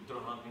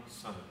means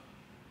son.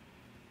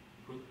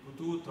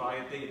 Putu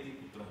trayate iti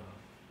putraha.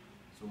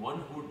 So one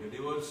who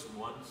delivers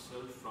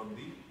oneself from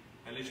the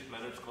hellish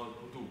planet is called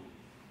putu.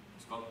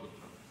 It's called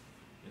putra.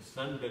 A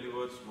son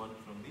delivers one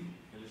from the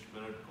hellish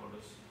planet called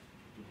as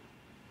putu.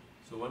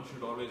 So one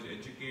should always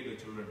educate the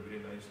children very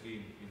nicely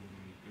in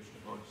the Krishna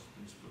conscious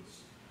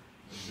principles.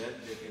 And then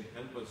they can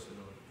help us in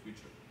our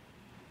future.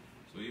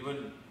 So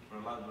even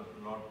Prahlad,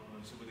 Lord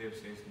Narasimha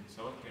says in the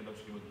 7th canto of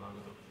Srimad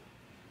Bhagavatam.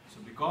 So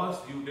because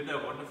you did a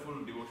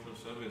wonderful devotional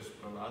service,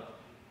 Prahlad,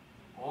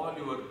 all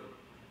your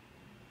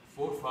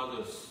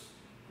forefathers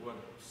who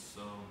are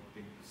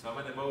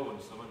 7 above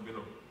and 7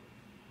 below,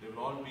 they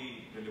will all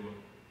be delivered,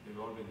 they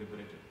will all be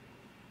liberated.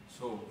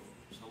 So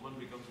if someone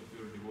becomes a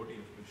pure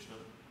devotee of Krishna,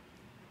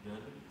 then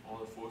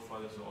all the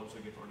forefathers also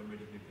get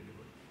automatically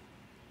delivered.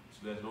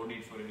 So there is no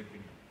need for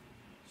anything.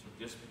 So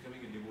just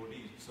becoming a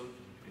devotee itself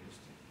is the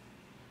greatest thing.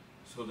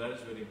 So that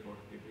is very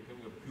important.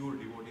 Becoming a pure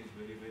devotee is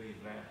very, very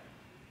rare.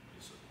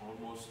 It's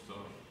almost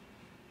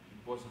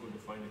impossible to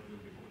find a pure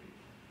devotee.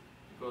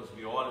 Because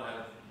we all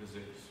have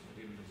desires,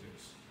 material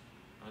desires.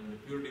 And the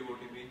pure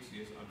devotee means he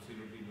has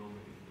absolutely no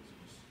material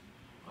desires.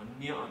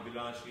 Anya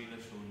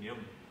abhilashena shunyam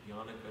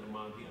jnana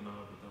karmadi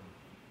anavritam.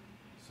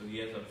 So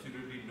he has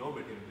absolutely no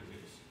material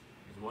desires.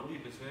 His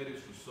only desire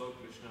is to serve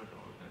Krishna at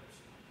all times.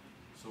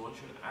 So one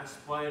should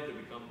aspire to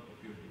become a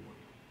pure devotee.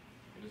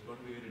 It is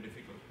going to be very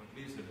difficult, but at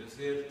least the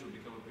desire to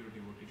become a pure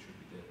devotee should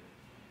be there.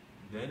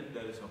 Then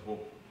there is a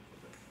hope for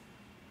that.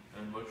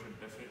 And one should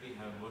definitely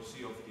have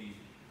mercy of the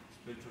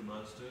spiritual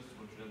masters,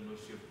 one should have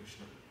mercy of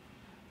Krishna.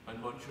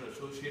 And one should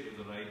associate with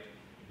the right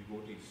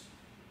devotees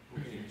who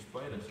can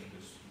inspire us in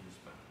this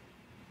path.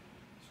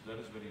 So that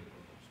is very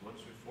important. So once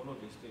we follow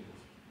these things,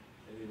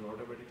 then we will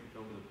automatically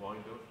come to the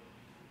point of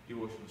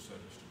devotional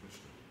service to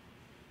Krishna.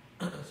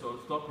 So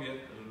I'll stop here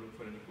and I'll look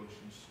for any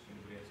questions. If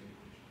anybody has any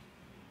questions.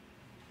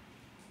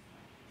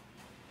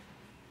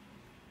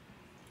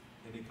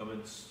 Any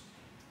comments?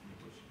 Any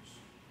questions?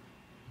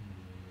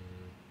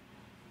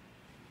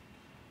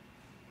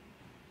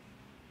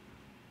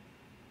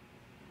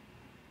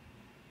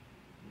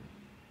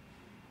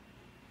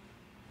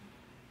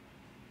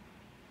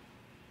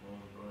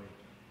 All right.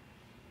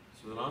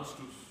 So the last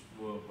two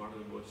were part of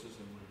the verses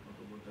I'm going to talk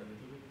about that a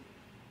little bit.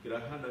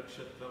 Graha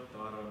nakshatram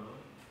tarana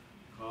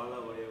kala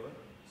vayava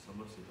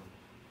samasitam.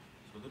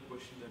 So the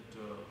question that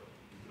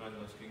Indra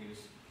is asking is,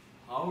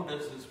 how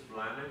does these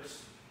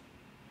planets,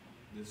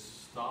 these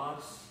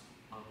stars,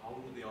 how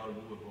do they all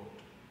move about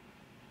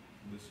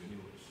in this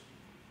universe?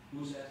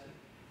 Who's asking?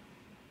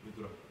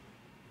 Vidura.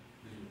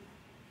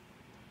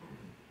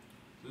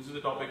 So this is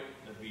a topic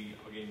that we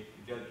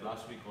dealt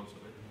last week also,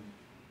 right?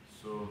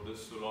 So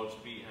this will also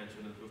be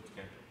answered in the 5th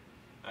canto.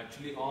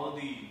 Actually, all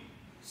the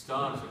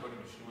stars, according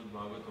to Srimad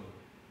Bhagavatam,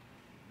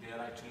 they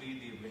are actually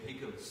the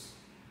vehicles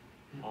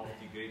of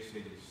the great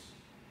sages.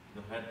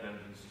 The head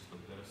planetary system,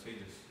 there are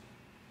sages.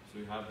 So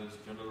you have this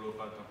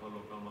Janaloka,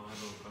 Tapaloka,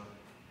 Mahaloka,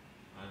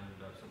 and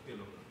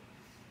Satyaloka.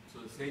 So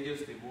the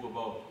sages, they move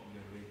about in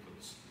their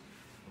vehicles.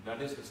 And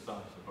that is the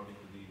stars, according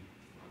to the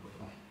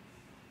Bhagavatam.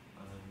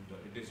 And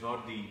it is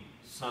not the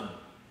sun.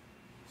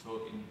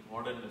 So in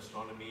modern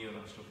astronomy or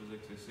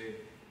astrophysics, they say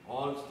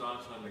all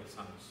stars are like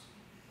suns.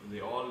 And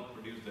they all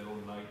produce their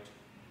own light,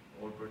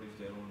 all produce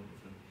their own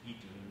different heat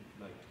and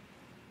light.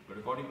 But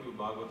according to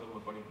Bhagavatam,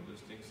 according to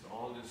these things,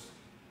 all this,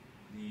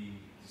 the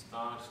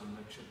stars and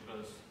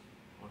nakshatras,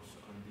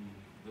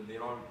 and they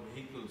are all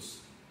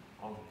vehicles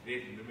of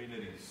great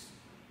luminaries,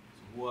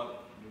 so who are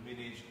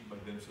illumination by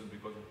themselves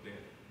because of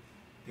their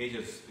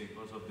tejas,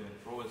 because of their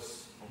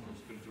prowess, of their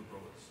spiritual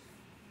prowess.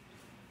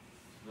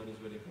 So that is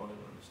very important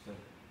to understand.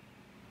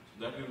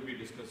 So that we will be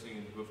discussing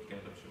in the 5th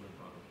canto of Srimad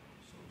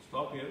Bhagavatam. So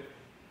stop here.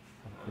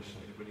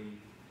 Anybody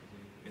has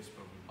any yes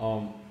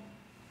problem?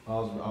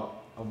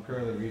 I'm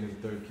currently reading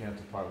 3rd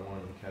canto part 1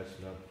 and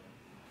catching up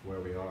to where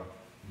we are.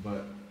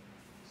 But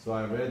so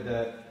I read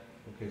that.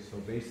 Okay, so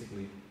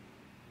basically,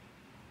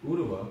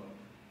 Uddhava,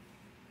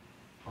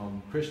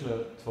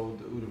 Krishna told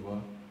the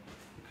Uddhava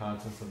the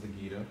contents of the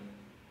Gita,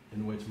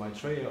 in which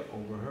Maitreya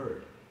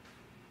overheard.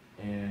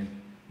 and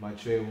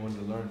Maitreya wanted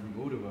to learn from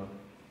Uddhava,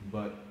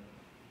 but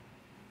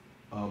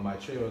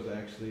Maitreya was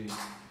actually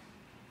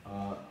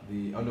not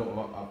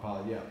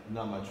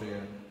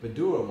Maitreya,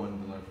 Vidura wanted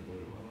to learn from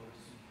Uddhava.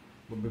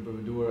 But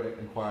Vidura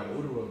inquired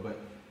Uddhava, but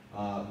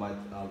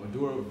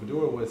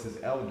Vidura was his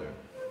elder.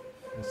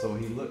 And so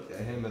he looked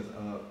at him as,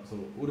 so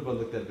Uddhava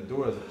looked at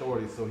Vidura as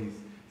authority, so he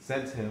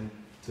sent him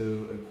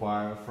to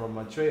inquire from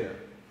Maitreya.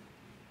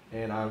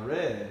 And I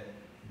read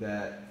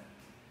that,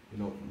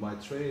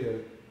 Maitreya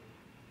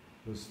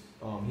was,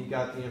 he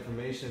got the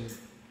information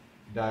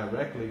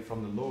directly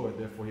from the Lord,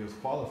 therefore he was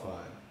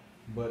qualified.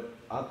 But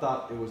I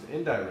thought it was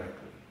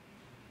indirectly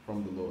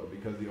from the Lord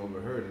because he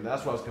overheard. And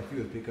that's why I was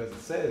confused, because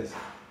it says,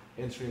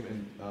 entering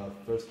in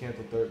first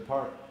canto,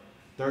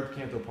 third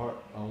canto part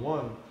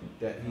 1,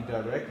 that he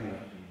directly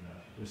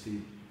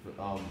received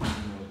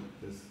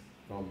this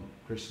from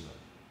Krishna.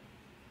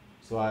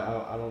 So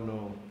I don't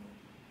know,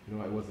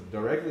 was it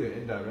directly or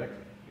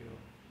indirectly?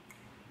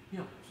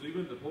 Yeah. So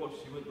even the whole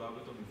Srimad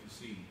Bhagavatam, if you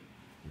see,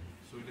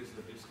 so it is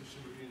the discussion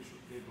between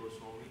Shukdev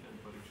Goswami and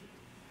Parikshit.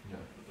 Yeah.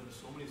 But there are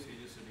so many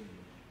sages sitting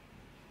there,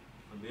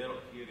 and they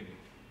are hearing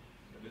it.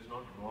 It is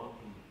not wrong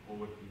to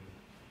overhear.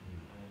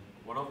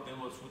 And one of them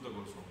was Suta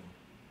Goswami.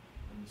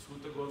 And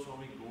Suta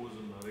Goswami goes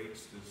and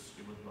narrates this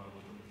Srimad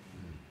Bhagavatam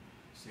to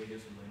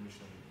sages in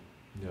Naimisharanya.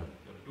 Yeah.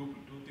 There are two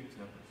things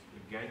happen.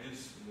 The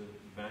Ganges, the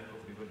bank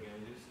of river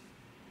Ganges,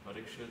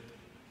 Parikshit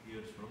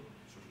hears from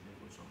Shukdev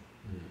Goswami.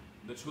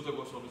 The Suta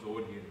Goswami is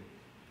overhearing.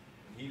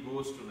 And he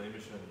goes to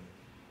Naimisharanya.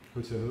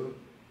 Who to who?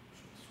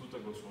 Suta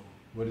Goswami.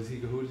 Who does he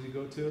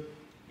go to?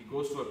 He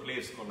goes to a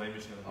place called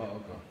Naimisharanya.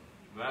 Oh, okay.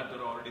 Where there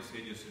are already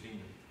sages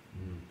sitting there.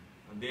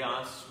 And they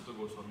ask Suta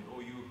Goswami, oh,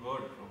 you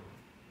heard from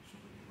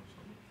Suta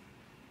Goswami.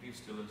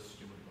 Please tell us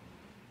Srimad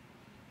Bhagavatam.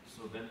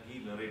 So then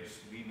he narrates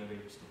the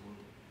whole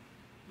thing.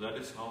 That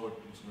is how it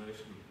is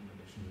narration within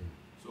narration.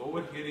 So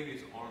overhearing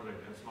is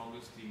alright as long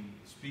as the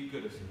speaker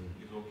is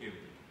okay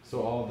with it.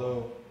 So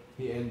although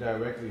he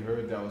indirectly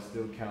heard, that would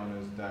still count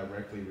as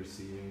directly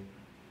receiving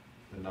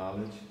the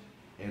knowledge.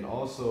 And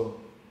also,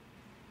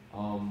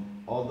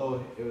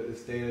 although it was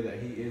stated that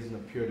he isn't a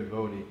pure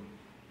devotee,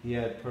 he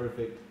had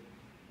perfect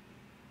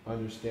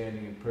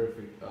understanding and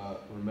perfect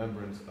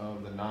remembrance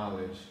of the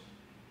knowledge.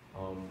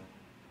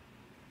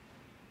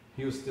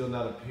 He was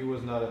not a pure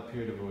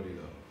devotee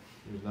though.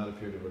 He was not a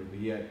pure devotee, but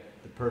he had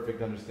the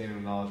perfect understanding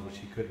of knowledge which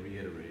he could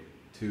reiterate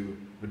to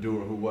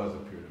Vidura, who was a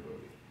pure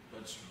devotee.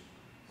 That's true.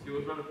 He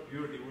was not a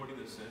pure devotee in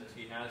the sense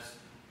he has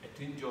a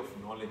tinge of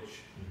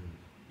knowledge.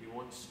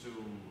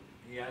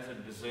 He has a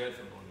desire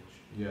for knowledge.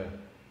 Yeah.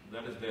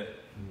 That is there.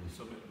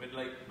 So when,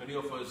 like many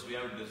of us, we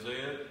have a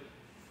desire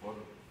for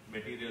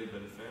material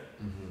welfare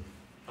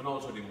and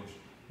also devotion.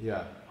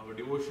 Yeah. Our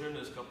devotion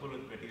is coupled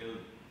with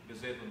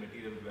desire for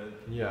material wealth.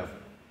 Yeah.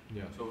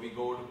 Yeah. So we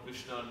go to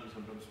Krishna and we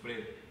sometimes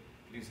pray,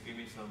 please give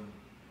me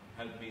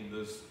help me in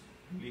this,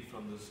 relief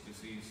from this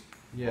disease.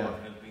 Yeah. Or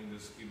help me in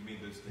this, give me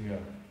this thing. Yeah.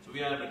 So we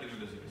have material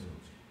desires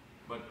also.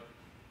 But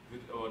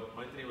with our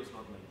Maitreya was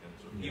not like that.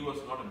 So he was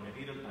not a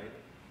material type,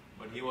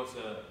 but he was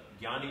a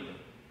jnani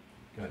type.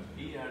 Gotcha.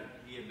 He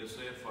had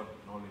desire for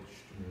knowledge,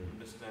 to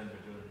understand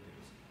better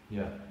things.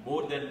 Yeah.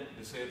 More than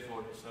desire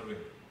for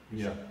serving.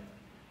 Yeah.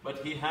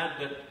 But he had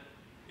that,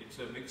 it's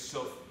a mix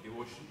of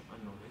devotion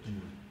and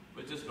knowledge,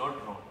 which is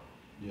not wrong.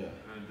 Yeah.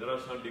 And there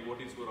are some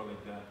devotees who are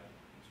like that.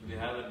 So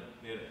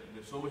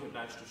they're so much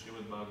attached to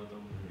Srimad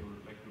Bhagavatam, they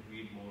would like to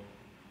read more.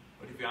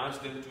 But if you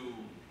ask them to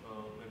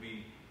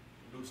maybe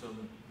do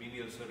some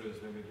menial service,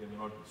 maybe they may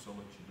not be so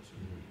much interested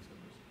in menial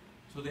service.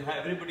 So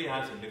everybody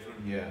has a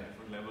different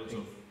levels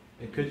of.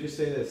 And could you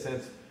say that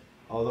since,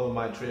 although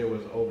Maitreya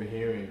was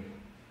overhearing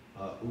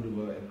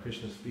Uddhava and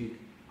Krishna speak,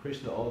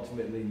 Krishna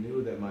ultimately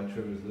knew that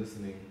Maitreya was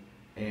listening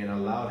and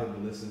allowed him to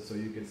listen, so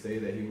you could say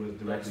that he was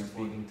directly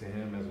speaking to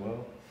him as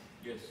well?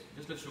 Yes,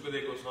 just like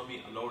Shukadeva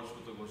Goswami allowed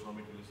Suta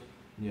Goswami to listen.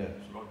 Yeah.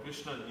 So Lord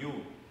Krishna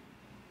knew,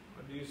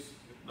 but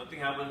nothing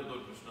happens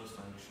without Krishna's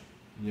sanction.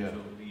 Yeah. So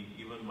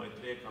even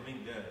Maitreya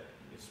coming there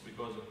is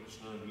because of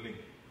Krishna willing.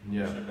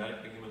 Yeah. Krishna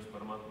directing him as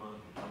Paramatma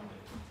to come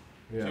there.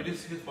 Yeah. So it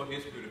is for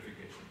his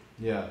purification.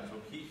 Yeah. So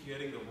he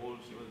hearing the whole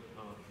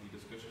the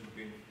discussion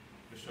between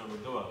Krishna and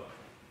Uddhava,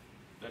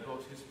 that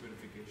was his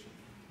purification.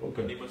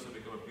 Okay. And he must have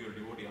become a pure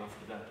devotee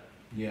after that.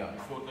 Yeah.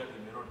 Before that, he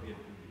may not be a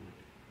pure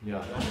devotee. Yeah.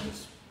 That is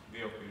his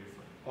way of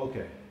purifying.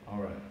 Okay.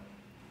 All right.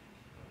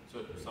 So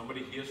if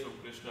somebody hears from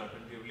Krishna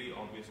attentively,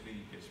 obviously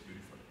he gets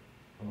purified.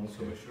 Okay.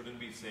 So we shouldn't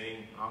be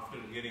saying after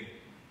hearing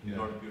he's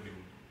not a pure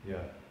devotee.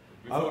 Yeah.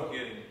 Before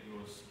hearing he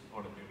was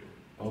not a pure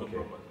devotee. That's what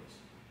Prabhupada says.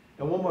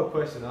 And one more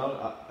question.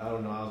 I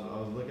don't know. I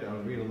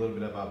was reading a little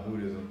bit about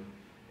Buddhism,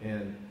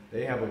 and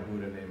they have a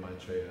Buddha named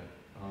Maitreya.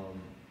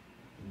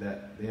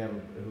 That they have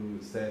who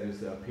said is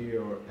to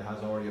appear or has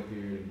already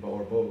appeared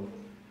or both.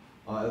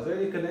 Is there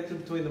any connection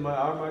between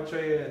our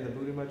Maitreya and the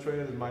Buddha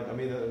Maitreya?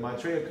 The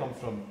Maitreya comes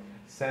from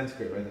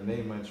Sanskrit, right? The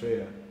name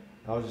Maitreya.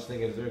 I was just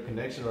thinking, is there a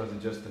connection, or is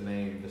it just the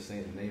name? The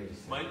name is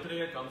the same.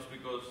 Maitreya comes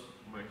because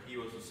he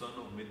was the son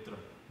of Mitra,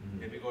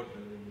 demigod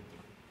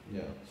Mitra.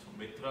 Yeah. So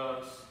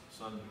Mitra's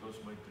son becomes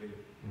Maitreya.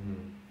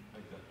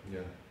 Yeah.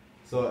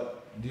 So,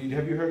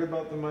 have you heard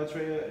about the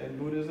Maitreya in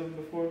Buddhism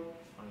before?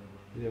 I don't know.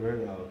 You never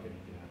heard? Oh, okay.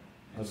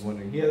 Yeah. I was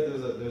wondering. Yeah,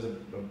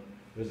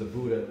 there's a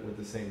Buddha with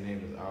the same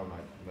name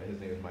as his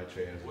name is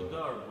Maitreya as well.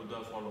 Buddha or Buddha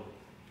follow?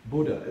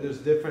 Buddha. There's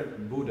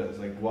different Buddhas.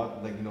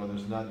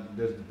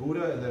 There's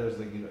Buddha and there's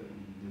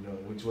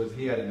which was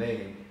he had a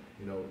name,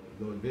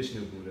 Lord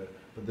Vishnu Buddha,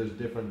 but there's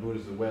different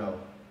Buddhas as well.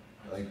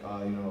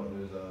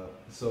 There's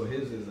so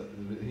his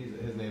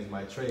name is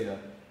Maitreya,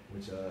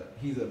 which the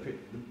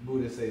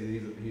Buddhists say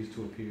he's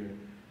to appear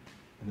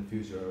in the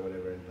future or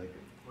whatever, and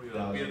Oh, you'll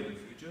appear in the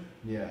future?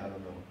 yeah, I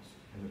don't know,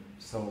 and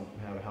so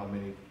how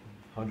many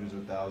hundreds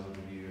of thousands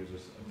of years or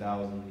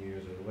 1,000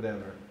 years or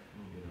whatever,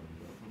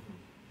 but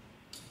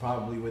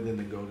probably within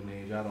the golden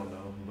age. I don't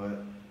know,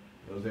 but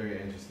it was very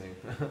interesting.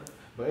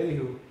 But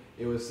anywho,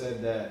 it was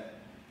said that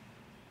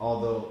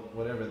although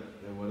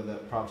whether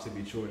that prophecy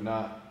be true or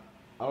not,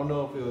 I don't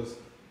know if it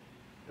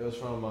was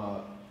from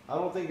I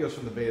don't think it was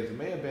from the Vedas. It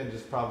may have been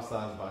just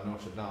prophesied by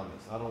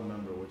Nostradamus. I don't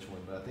remember which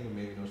one, but I think it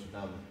may be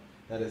Nostradamus.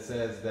 That it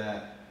says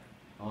that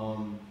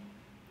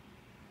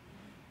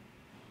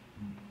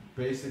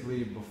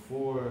basically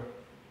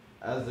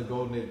as the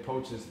golden age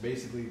approaches,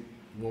 basically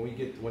when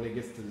it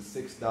gets to the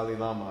 6th Dalai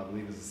Lama, I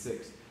believe it's the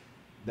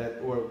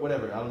 6th, or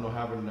whatever, I don't know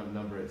however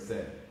number it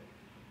said,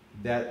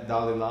 that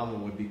Dalai Lama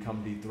would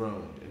become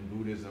dethroned and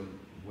Buddhism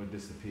would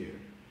disappear.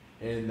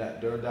 And that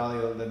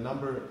the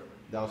number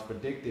that was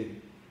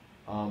predicted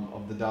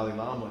of the Dalai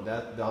Lama,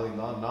 that Dalai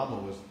Lama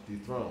was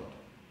dethroned.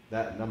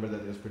 That number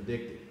that is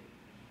predicted.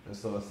 And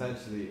so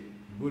essentially,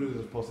 Buddhism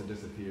is supposed to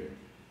disappear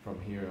from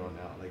here on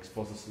out. Like,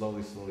 supposed to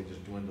slowly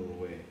just dwindle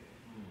away.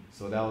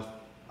 So that was,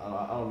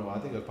 I don't know, I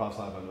think it was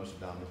prophesied by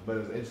Nostradamus. But it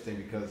was interesting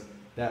because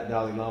that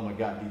Dalai Lama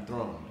got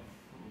dethroned.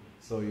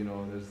 So,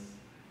 there's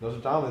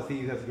Nostradamus,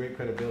 he has great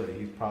credibility.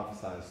 He's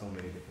prophesied so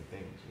many different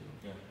things,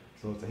 Yeah.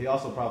 So he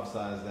also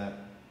prophesies that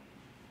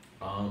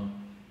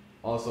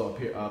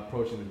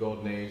approaching the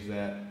golden age,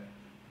 that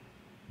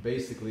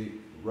basically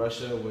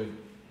Russia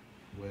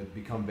would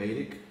become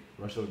Vedic.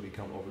 Russia would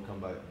become overcome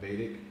by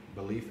Vedic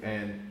belief,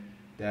 and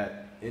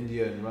that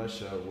India and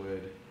Russia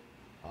would,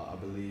 I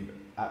believe,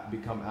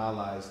 become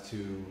allies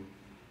to,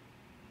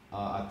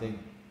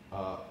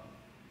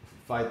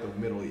 fight the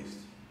Middle East.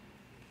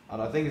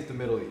 I think it's the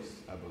Middle East,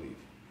 I believe.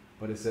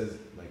 But it says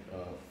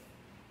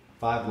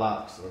 5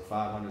 lakhs or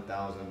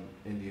 500,000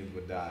 Indians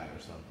would die or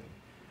something.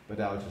 But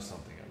that was just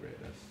something I read.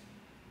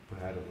 I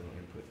had a little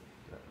input.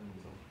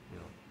 So,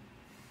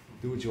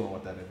 do what you want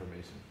with that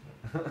information.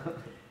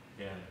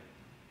 Yeah.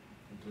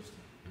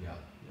 Interesting. Yeah.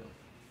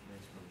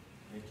 Nice one.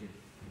 Thank you.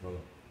 Bolo.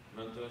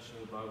 Grantha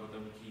Srimad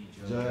Bhagavatam ki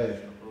jai. Jai.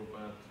 Srila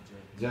Prabhupada ki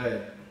jai.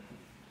 Jai.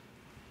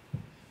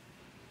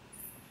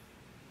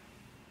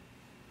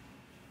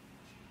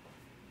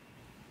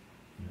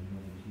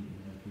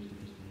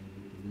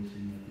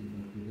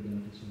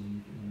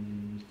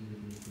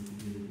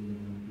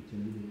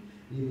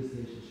 Even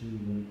station, she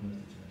would run across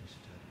the